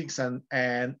characteristics and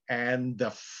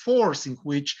the force in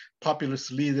which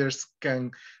populist leaders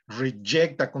can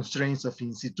reject the constraints of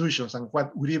institutions and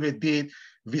what Uribe did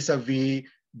vis-a-vis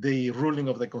the ruling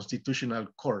of the Constitutional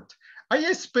Court.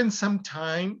 I spent some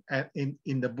time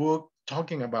in the book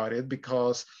talking about it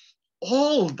because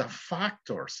all the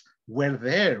factors were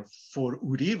there for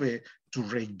Uribe to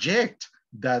reject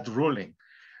that ruling.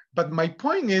 But my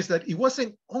point is that it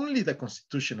wasn't only the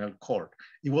Constitutional Court,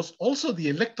 it was also the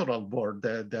Electoral Board,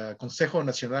 the Consejo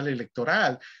Nacional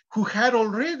Electoral, who had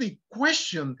already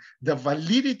questioned the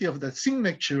validity of the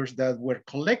signatures that were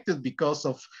collected because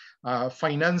of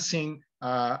financing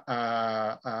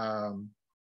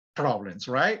problems,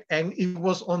 right? And it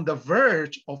was on the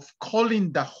verge of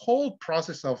calling the whole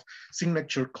process of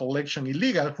signature collection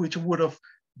illegal, which would have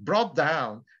brought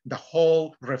down the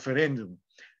whole referendum.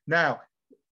 Now,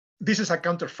 this is a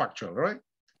counterfactual, right?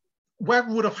 What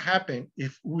would have happened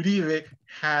if Uribe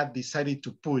had decided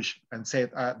to push and said,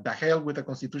 the hell with the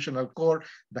Constitutional Court,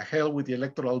 the hell with the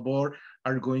Electoral Board,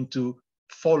 are going to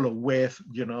follow with,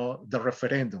 you know, the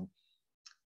referendum?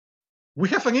 We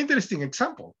have an interesting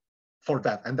example for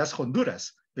that, and that's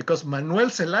Honduras, because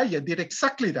Manuel Zelaya did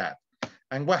exactly that.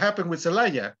 And what happened with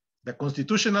Zelaya? The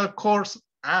Constitutional Court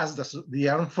asked the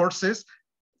armed forces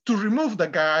to remove the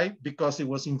guy because he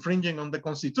was infringing on the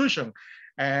Constitution.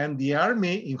 And the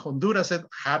army in Honduras said,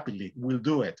 happily, we'll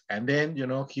do it. And then, you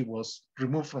know, he was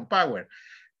removed from power,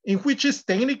 in which is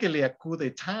technically a coup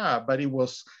d'etat, but it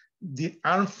was the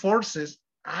armed forces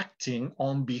acting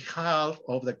on behalf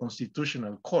of the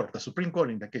Constitutional Court, the Supreme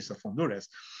Court in the case of Honduras.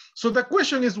 So the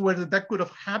question is whether that could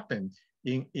have happened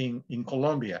in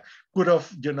Colombia. Could have,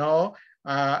 you know,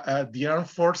 the armed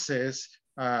forces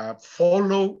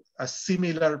follow a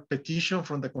similar petition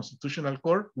from the Constitutional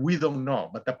Court? We don't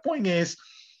know. But the point is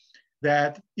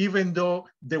that even though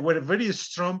there were very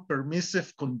strong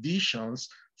permissive conditions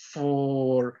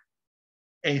for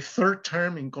a third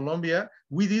term in Colombia,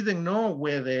 we didn't know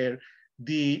whether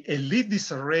the elite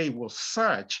disarray was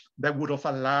such that would have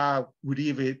allowed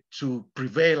Uribe to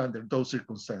prevail under those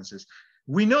circumstances.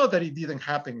 We know that it didn't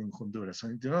happen in Honduras.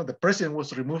 And, you know, the president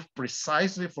was removed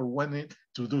precisely for wanting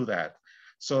to do that.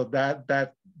 So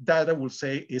that I would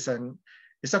say is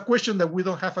a question that we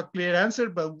don't have a clear answer,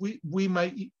 but we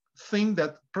might think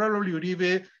that probably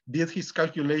Uribe did his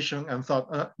calculation and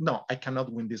thought, no, I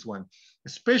cannot win this one,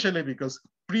 especially because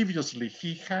previously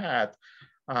he had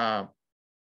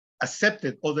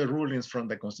accepted other rulings from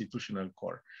the Constitutional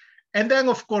Court. And then,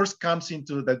 of course, comes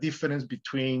into the difference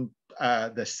between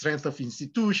the strength of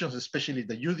institutions, especially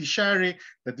the judiciary,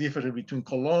 the difference between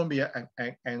Colombia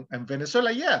and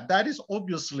Venezuela. Yeah, that is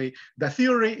obviously, the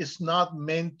theory is not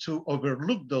meant to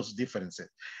overlook those differences.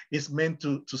 It's meant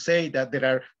to say that there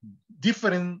are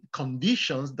different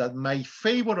conditions that may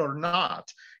favor or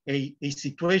not a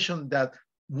situation that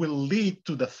will lead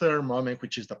to the third moment,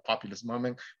 which is the populist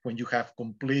moment, when you have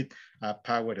complete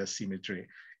power asymmetry.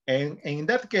 And in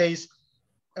that case,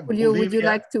 Bolivia, would you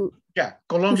like to? Yeah,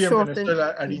 Colombia and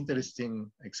Venezuela are interesting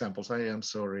examples. I am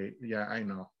sorry. Yeah, I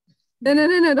know. No,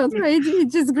 don't worry.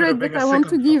 It's just great, but I want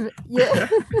to give,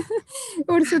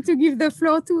 also to give the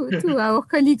floor to our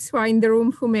colleagues who are in the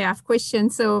room who may have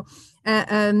questions. So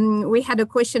we had a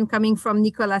question coming from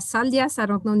Nicolas Saldias. I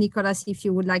don't know, Nicolas, if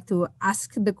you would like to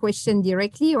ask the question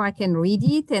directly, or I can read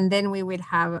it, and then we will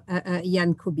have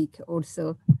Jan Kubik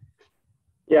also.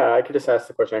 Yeah, I could just ask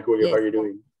the question. Julio, how are you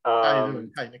doing?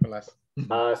 Hi, Nicolas.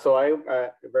 So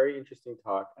a very interesting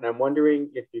talk, and I'm wondering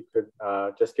if you could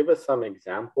just give us some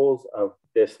examples of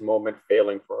this moment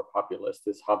failing for a populist,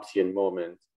 this Hobbesian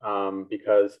moment,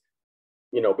 because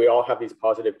we all have these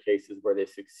positive cases where they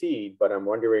succeed, but I'm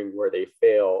wondering where they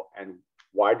fail and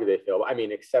why do they fail? I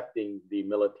mean, accepting the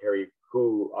military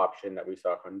coup option that we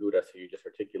saw in Honduras, who you just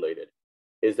articulated,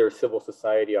 is there civil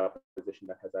society opposition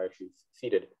that has actually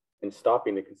succeeded in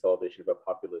stopping the consolidation of a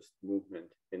populist movement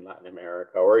in Latin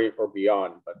America or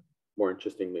beyond, but more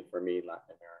interestingly for me,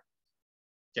 Latin America?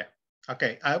 Yeah,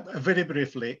 okay, very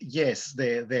briefly, yes,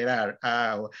 there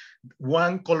are.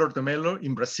 One, Collor de Mello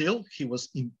in Brazil, he was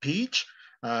impeached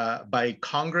by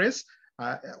Congress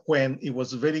when it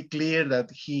was very clear that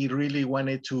he really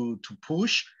wanted to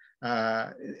push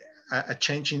a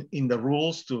change in the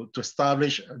rules to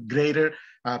establish greater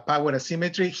power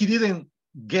asymmetry. He didn't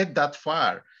get that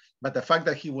far, but the fact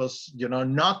that he was,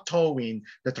 not towing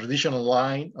the traditional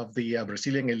line of the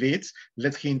Brazilian elites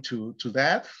led him to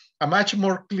that. A much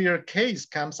more clear case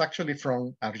comes actually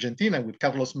from Argentina with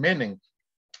Carlos Menem,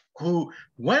 who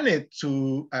wanted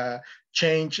to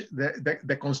change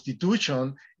the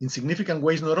constitution in significant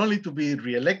ways, not only to be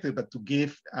reelected, but to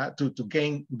give to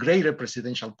gain greater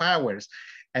presidential powers.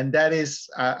 And that is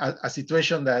a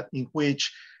situation in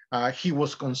which he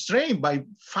was constrained by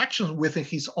factions within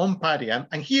his own party.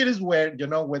 And here is where,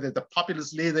 whether the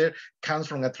populist leader comes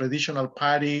from a traditional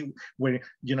party where,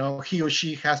 he or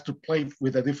she has to play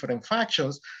with the different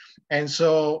factions. And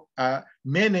so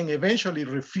Menem eventually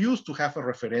refused to have a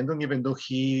referendum, even though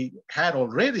he had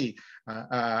already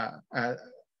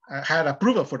had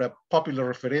approval for a popular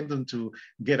referendum to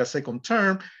get a second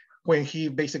term, when he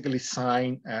basically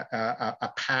signed a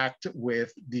pact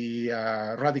with the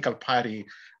Radical Party,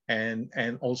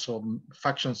 and also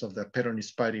factions of the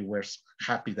Peronist Party were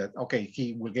happy that, okay,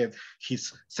 he will get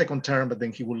his second term, but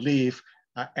then he will leave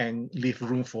and leave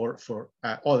room for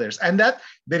others. And that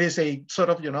there is a sort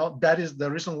of, that is the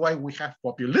reason why we have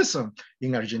populism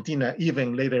in Argentina,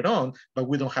 even later on, but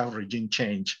we don't have regime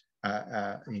change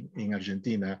in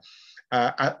Argentina.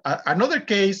 Another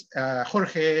case,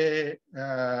 Jorge,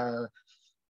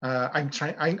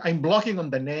 I'm blocking on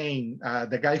the name,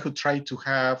 the guy who tried to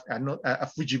have a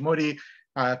Fujimori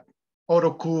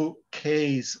auto coup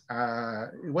case.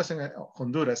 It wasn't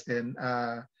Honduras, and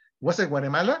was it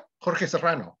Guatemala? Jorge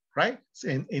Serrano, right?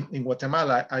 In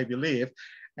Guatemala, I believe.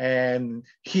 And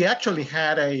he actually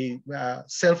had a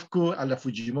self-coup a la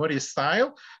Fujimori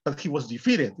style, but he was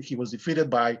defeated. He was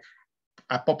defeated by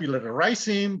a popular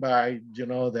rising, by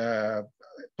the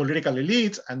political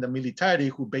elites and the military,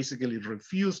 who basically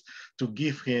refused to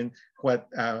give him what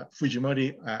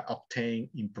Fujimori obtained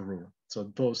in Peru.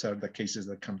 So those are the cases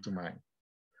that come to mind.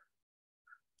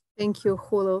 Thank you,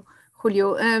 Julio.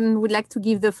 Would like to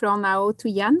give the floor now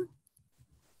to Jan.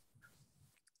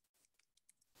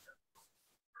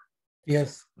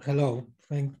 Yes, hello.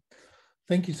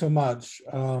 Thank you so much.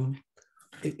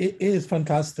 It is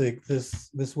fantastic,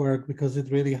 this work, because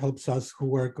it really helps us who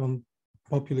work on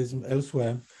populism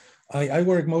elsewhere. I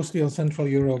work mostly on Central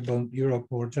Europe and Europe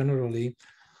more generally.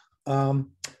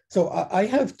 So I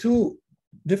have two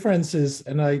differences,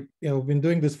 and I've been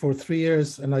doing this for 3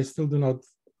 years, and I still do not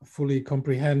fully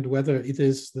comprehend whether it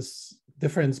is this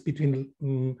difference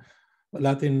between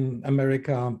Latin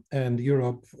America and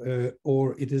Europe,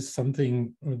 or it is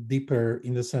something deeper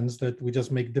in the sense that we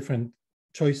just make different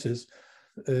choices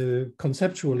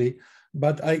conceptually.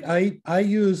 But I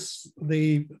use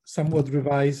the somewhat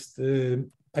revised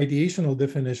ideational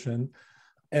definition.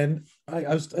 And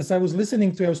as I was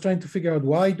listening to it, I was trying to figure out,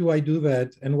 why do I do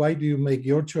that? And why do you make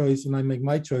your choice and I make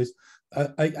my choice?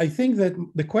 I think that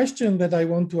the question that I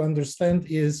want to understand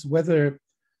is whether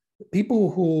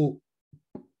people who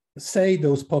say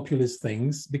those populist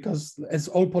things, because as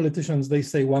all politicians, they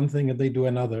say one thing and they do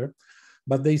another,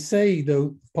 but they say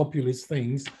the populist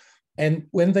things. And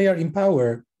when they are in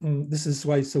power, this is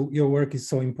why your work is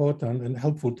so important and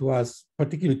helpful to us,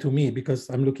 particularly to me, because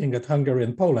I'm looking at Hungary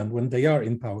and Poland when they are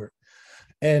in power.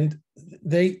 And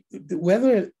the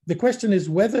question is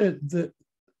whether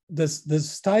the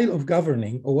style of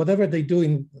governing, or whatever they do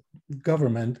in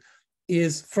government,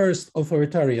 is first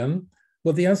authoritarian.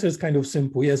 Well, the answer is kind of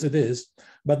simple, yes, it is.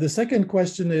 But the second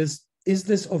question is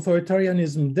this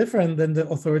authoritarianism different than the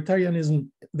authoritarianism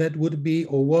that would be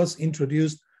or was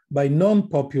introduced by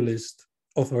non-populist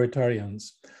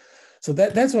authoritarians? So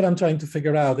that's what I'm trying to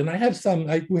figure out. And I have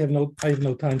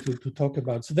no time to talk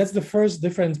about. So that's the first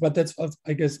difference, but that's,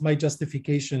 I guess, my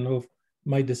justification of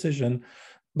my decision.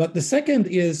 But the second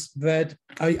is that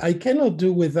I cannot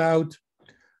do without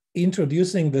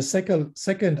introducing the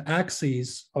second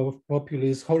axis of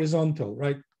populism, horizontal,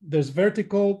 right? there's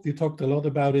vertical, you talked a lot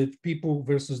about it, people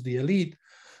versus the elite,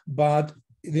 but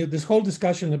this whole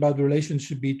discussion about the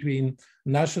relationship between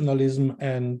nationalism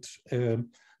and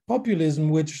populism,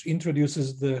 which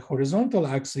introduces the horizontal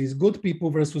axis, good people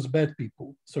versus bad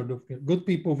people, sort of good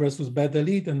people versus bad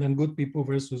elite, and then good people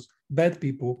versus bad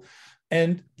people.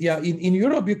 And yeah, in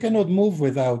Europe, you cannot move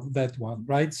without that one,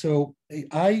 right? So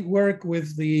I work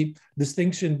with the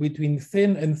distinction between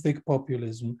thin and thick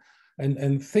populism.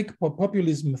 And thick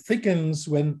populism thickens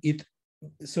when it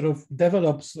sort of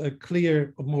develops a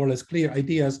clear, more or less clear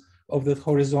ideas of the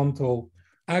horizontal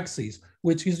axis,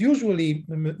 which is usually,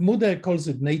 Mude calls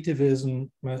it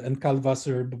nativism and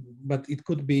Kalwasser, but it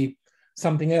could be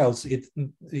something else.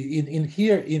 In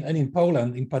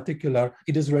Poland in particular,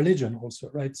 it is religion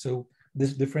also, right? So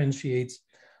this differentiates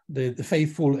the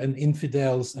faithful and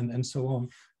infidels and so on,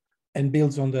 and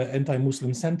builds on the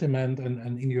anti-Muslim sentiment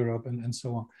and in Europe and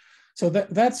so on. So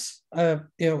that's,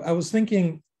 I was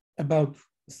thinking about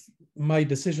my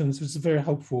decisions, which is very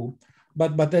helpful,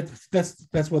 but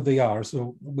that's what they are.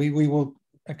 So we will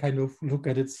kind of look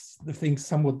at the things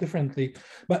somewhat differently.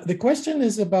 But the question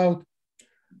is about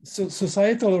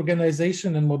societal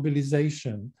organization and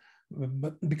mobilization.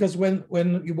 But because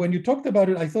when you talked about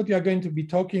it, I thought you are going to be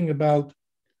talking about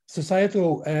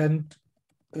societal and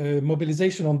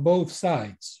mobilization on both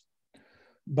sides.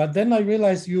 But then I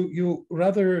realized you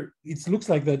rather, it looks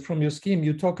like that from your scheme,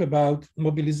 you talk about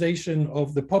mobilization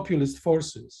of the populist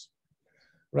forces,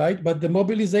 right? But the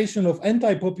mobilization of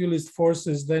anti-populist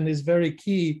forces then is very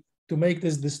key to make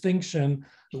this distinction,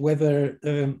 whether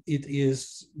it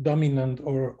is dominant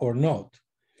or not.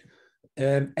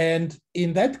 And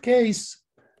in that case,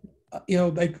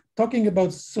 like talking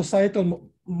about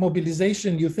societal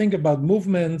mobilization, you think about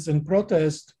movements and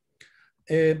protest.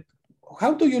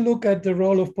 How do you look at the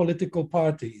role of political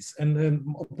parties and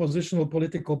oppositional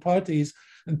political parties,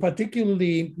 and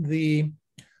particularly the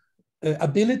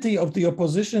ability of the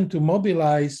opposition to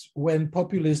mobilize when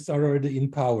populists are already in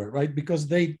power, right? Because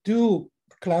they do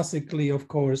classically, of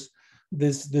course,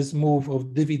 this move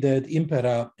of divide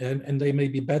impera, and they may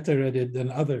be better at it than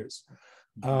others.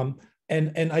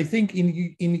 And I think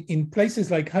in places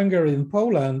like Hungary and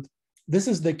Poland, this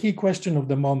is the key question of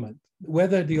the moment,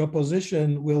 whether the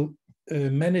opposition will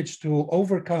manage to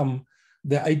overcome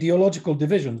the ideological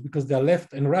divisions, because they're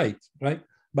left and right,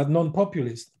 but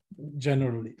non-populist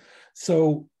generally.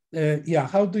 So yeah,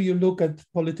 how do you look at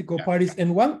political parties?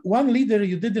 And one leader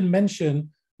you didn't mention,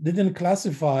 didn't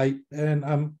classify, and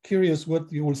I'm curious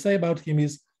what you will say about him,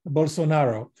 is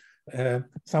Bolsonaro.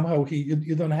 Somehow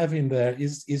you don't have him there.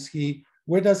 Is he,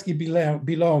 where does he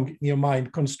belong in your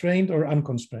mind, constrained or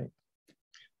unconstrained?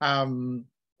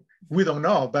 We don't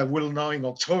know, but we'll know in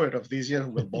October of this year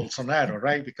with Bolsonaro,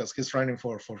 right? Because he's running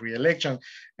for re-election.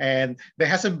 And there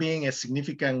hasn't been a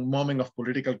significant moment of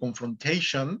political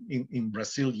confrontation in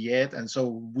Brazil yet. And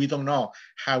so we don't know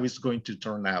how it's going to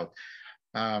turn out.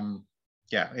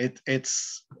 Yeah,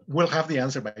 we'll have the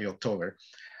answer by October.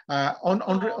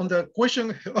 On the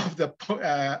question of the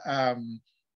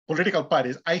political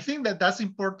parties, I think that's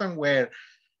important, where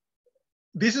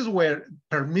this is where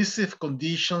permissive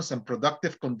conditions and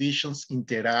productive conditions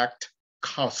interact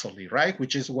causally, right?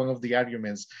 Which is one of the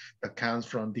arguments that comes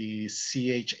from the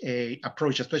CHA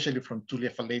approach, especially from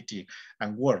Tullio Faletti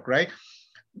and work, right?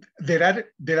 There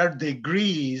are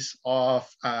degrees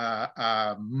of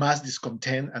mass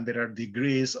discontent, and there are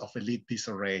degrees of elite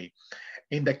disarray.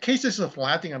 In the cases of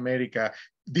Latin America,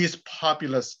 these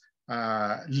populist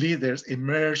leaders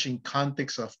emerge in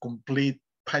context of complete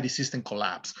party system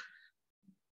collapse.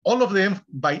 All of them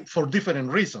for different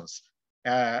reasons,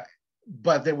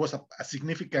 but there was a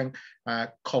significant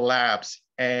collapse,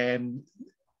 and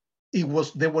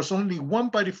there was only one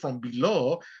party from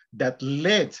below that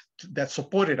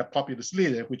supported a populist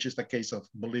leader, which is the case of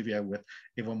Bolivia with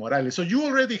Evo Morales. So you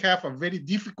already have a very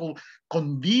difficult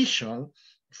condition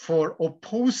for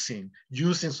opposing,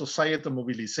 using societal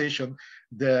mobilization,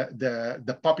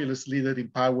 the populist leader in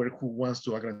power who wants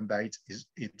to aggrandize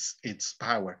its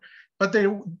power. But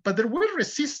there were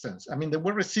resistance. I mean, there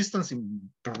were resistance in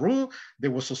Peru.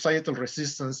 There was societal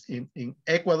resistance in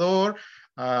Ecuador.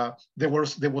 There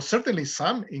was certainly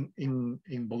some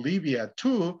in Bolivia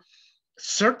too.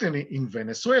 Certainly in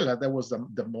Venezuela, that was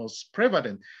the most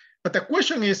prevalent. But the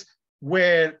question is,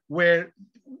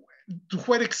 to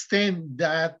what extent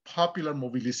that popular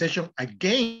mobilization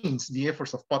against the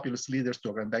efforts of populist leaders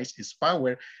to aggrandize its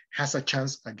power has a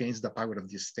chance against the power of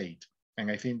the state. And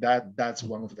I think that's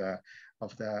one of the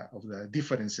the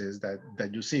differences that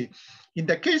you see. In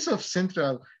the case of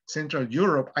Central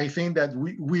Europe, I think that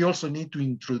we also need to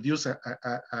introduce,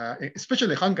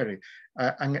 especially Hungary,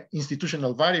 an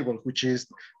institutional variable, which is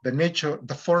the nature,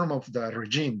 the form of the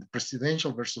regime, the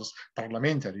presidential versus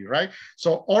parliamentary, right?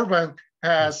 So Orban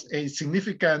has a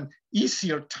significant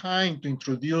easier time to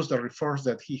introduce the reforms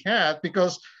that he had,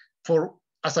 because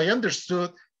as I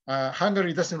understood,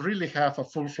 Hungary doesn't really have a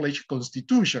full-fledged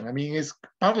constitution. I mean, its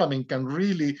parliament can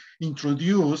really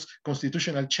introduce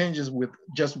constitutional changes with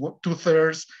just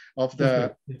 2/3 of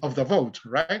the vote,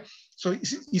 right? So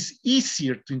it's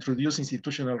easier to introduce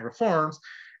institutional reforms,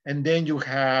 and then you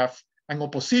have an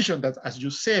opposition that, as you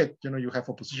said, you have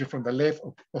opposition from the left,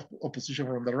 opposition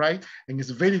from the right, and it's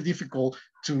very difficult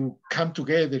to come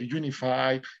together,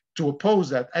 unify, to oppose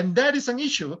that. And that is an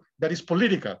issue that is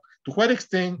political. To what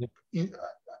extent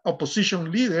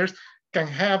opposition leaders can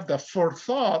have the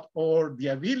forethought or the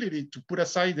ability to put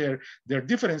aside their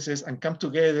differences and come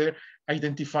together,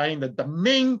 identifying that the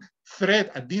main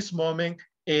threat at this moment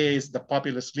is the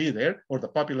populist leader or the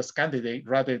populist candidate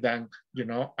rather than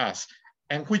us.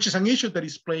 And which is an issue that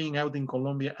is playing out in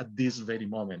Colombia at this very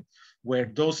moment,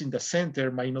 where those in the center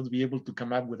might not be able to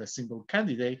come up with a single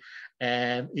candidate,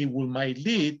 and it might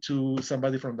lead to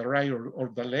somebody from the right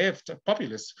or the left,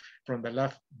 populists from the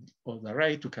left or the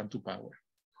right, to come to power.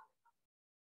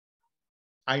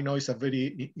 I know it's a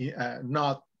very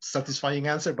not satisfying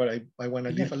answer, but I want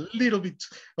to leave a little bit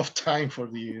of time for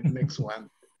the next one.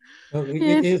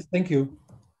 It is. Thank you.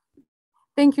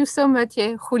 Thank you so much,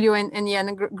 Julio and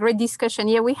Jan. Great discussion.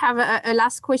 We have a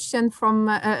last question from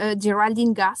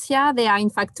Geraldine Garcia. There are in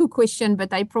fact two questions,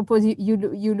 but I propose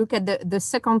you look at the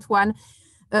second one.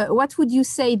 What would you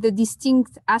say the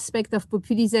distinct aspect of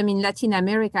populism in Latin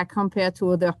America compared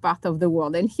to other parts of the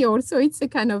world? And here also it's a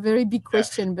kind of very big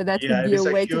question, but that would be a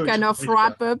way to kind of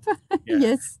wrap up.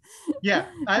 Yes. Yeah,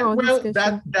 well,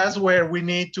 that's where we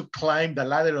need to climb the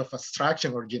ladder of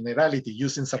abstraction or generality,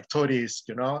 using Sartori's,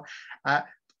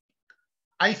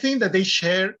 I think that they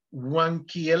share one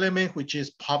key element, which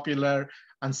is popular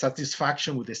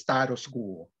unsatisfaction with the status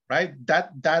quo, right?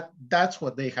 That's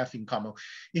what they have in common.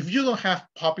 If you don't have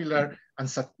popular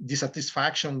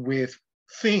dissatisfaction with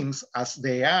things as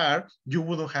they are, you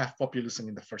wouldn't have populism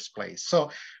in the first place.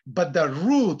 So, but the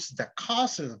roots, the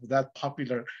causes of that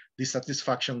popular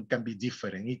dissatisfaction can be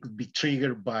different. It could be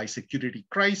triggered by security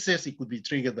crisis. It could be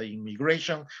triggered by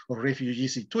immigration or refugee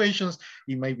situations.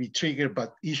 It might be triggered by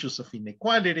issues of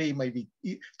inequality. It might be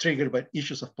triggered by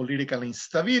issues of political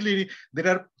instability. There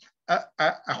are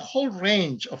a whole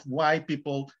range of why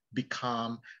people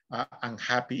become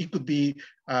unhappy. It could be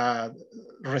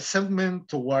resentment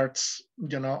towards,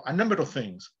 a number of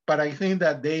things. But I think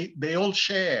that they all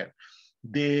share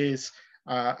this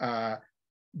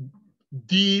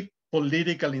deep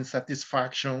political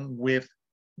insatisfaction with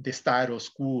the status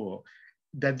quo.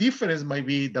 The difference might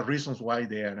be the reasons why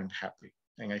they are unhappy.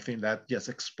 And I think that just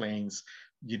explains,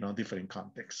 different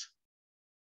contexts.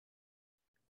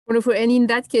 Wonderful. And in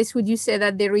that case, would you say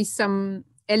that there is some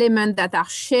elements that are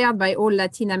shared by all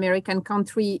Latin American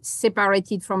countries,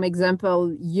 separated from,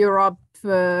 example, Europe,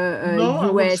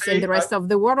 US, and the rest of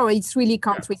the world, or it's really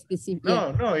country specific?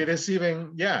 No, it is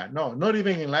even, not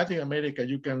even in Latin America,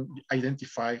 you can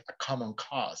identify a common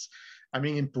cause. I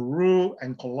mean, in Peru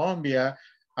and Colombia,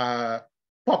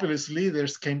 populist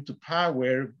leaders came to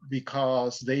power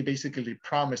because they basically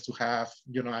promised to have,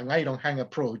 an iron-hand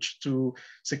approach to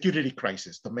security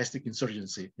crisis, domestic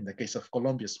insurgency, in the case of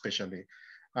Colombia especially.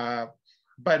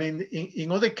 But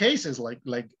in other cases, like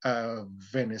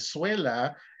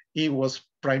Venezuela, it was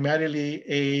primarily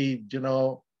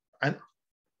an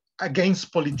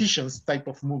against politicians type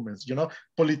of movements.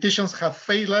 Politicians have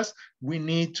failed us. We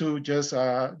need to just,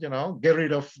 get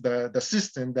rid of the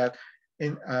system that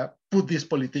put these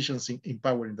politicians in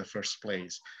power in the first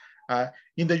place.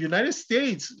 In the United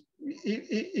States,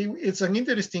 it's an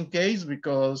interesting case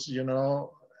because,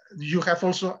 you have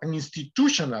also an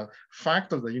institutional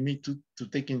factor that you need to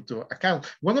take into account.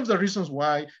 One of the reasons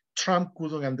why Trump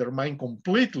couldn't undermine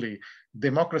completely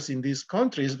democracy in this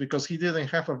country is because he didn't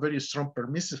have a very strong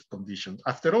permissive condition.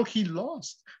 After all, he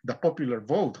lost the popular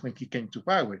vote when he came to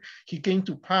power. He came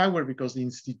to power because the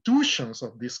institutions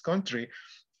of this country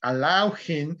allow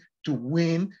him to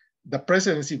win the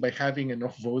presidency by having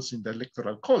enough votes in the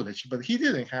electoral college, but he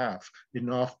didn't have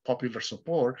enough popular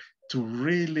support to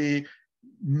really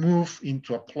move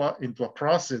into a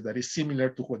process that is similar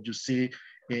to what you see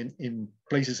in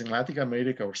places in Latin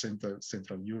America or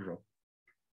Central Europe.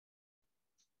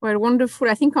 Well, wonderful.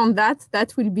 I think on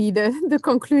that will be the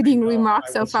concluding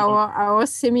remarks of our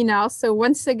seminar. So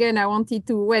once again, I wanted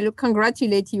to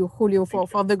congratulate you, Julio,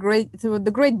 for the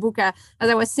great book. As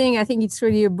I was saying, I think it's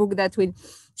really a book that will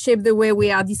shape the way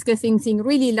we are discussing things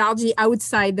really largely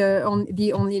outside the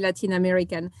only Latin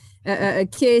American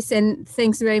case. And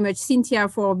thanks very much, Cynthia,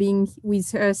 for being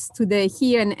with us today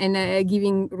here and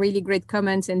giving really great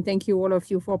comments. And thank you all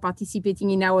of you for participating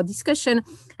in our discussion.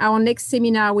 Our next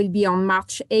seminar will be on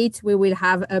March 8th. We will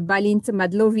have Balint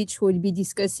Madlovic, who will be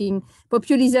discussing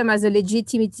populism as a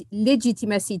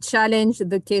legitimacy challenge,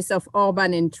 the case of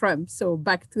Orban and Trump. So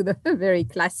back to the very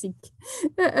classic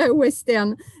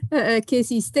Western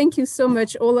cases. Thank you so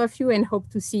much, all of you, and hope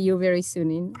to see you very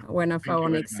soon in one of our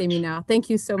next seminar. Thank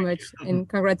you so much, and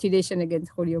congratulations again,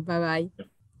 Julio. Bye-bye.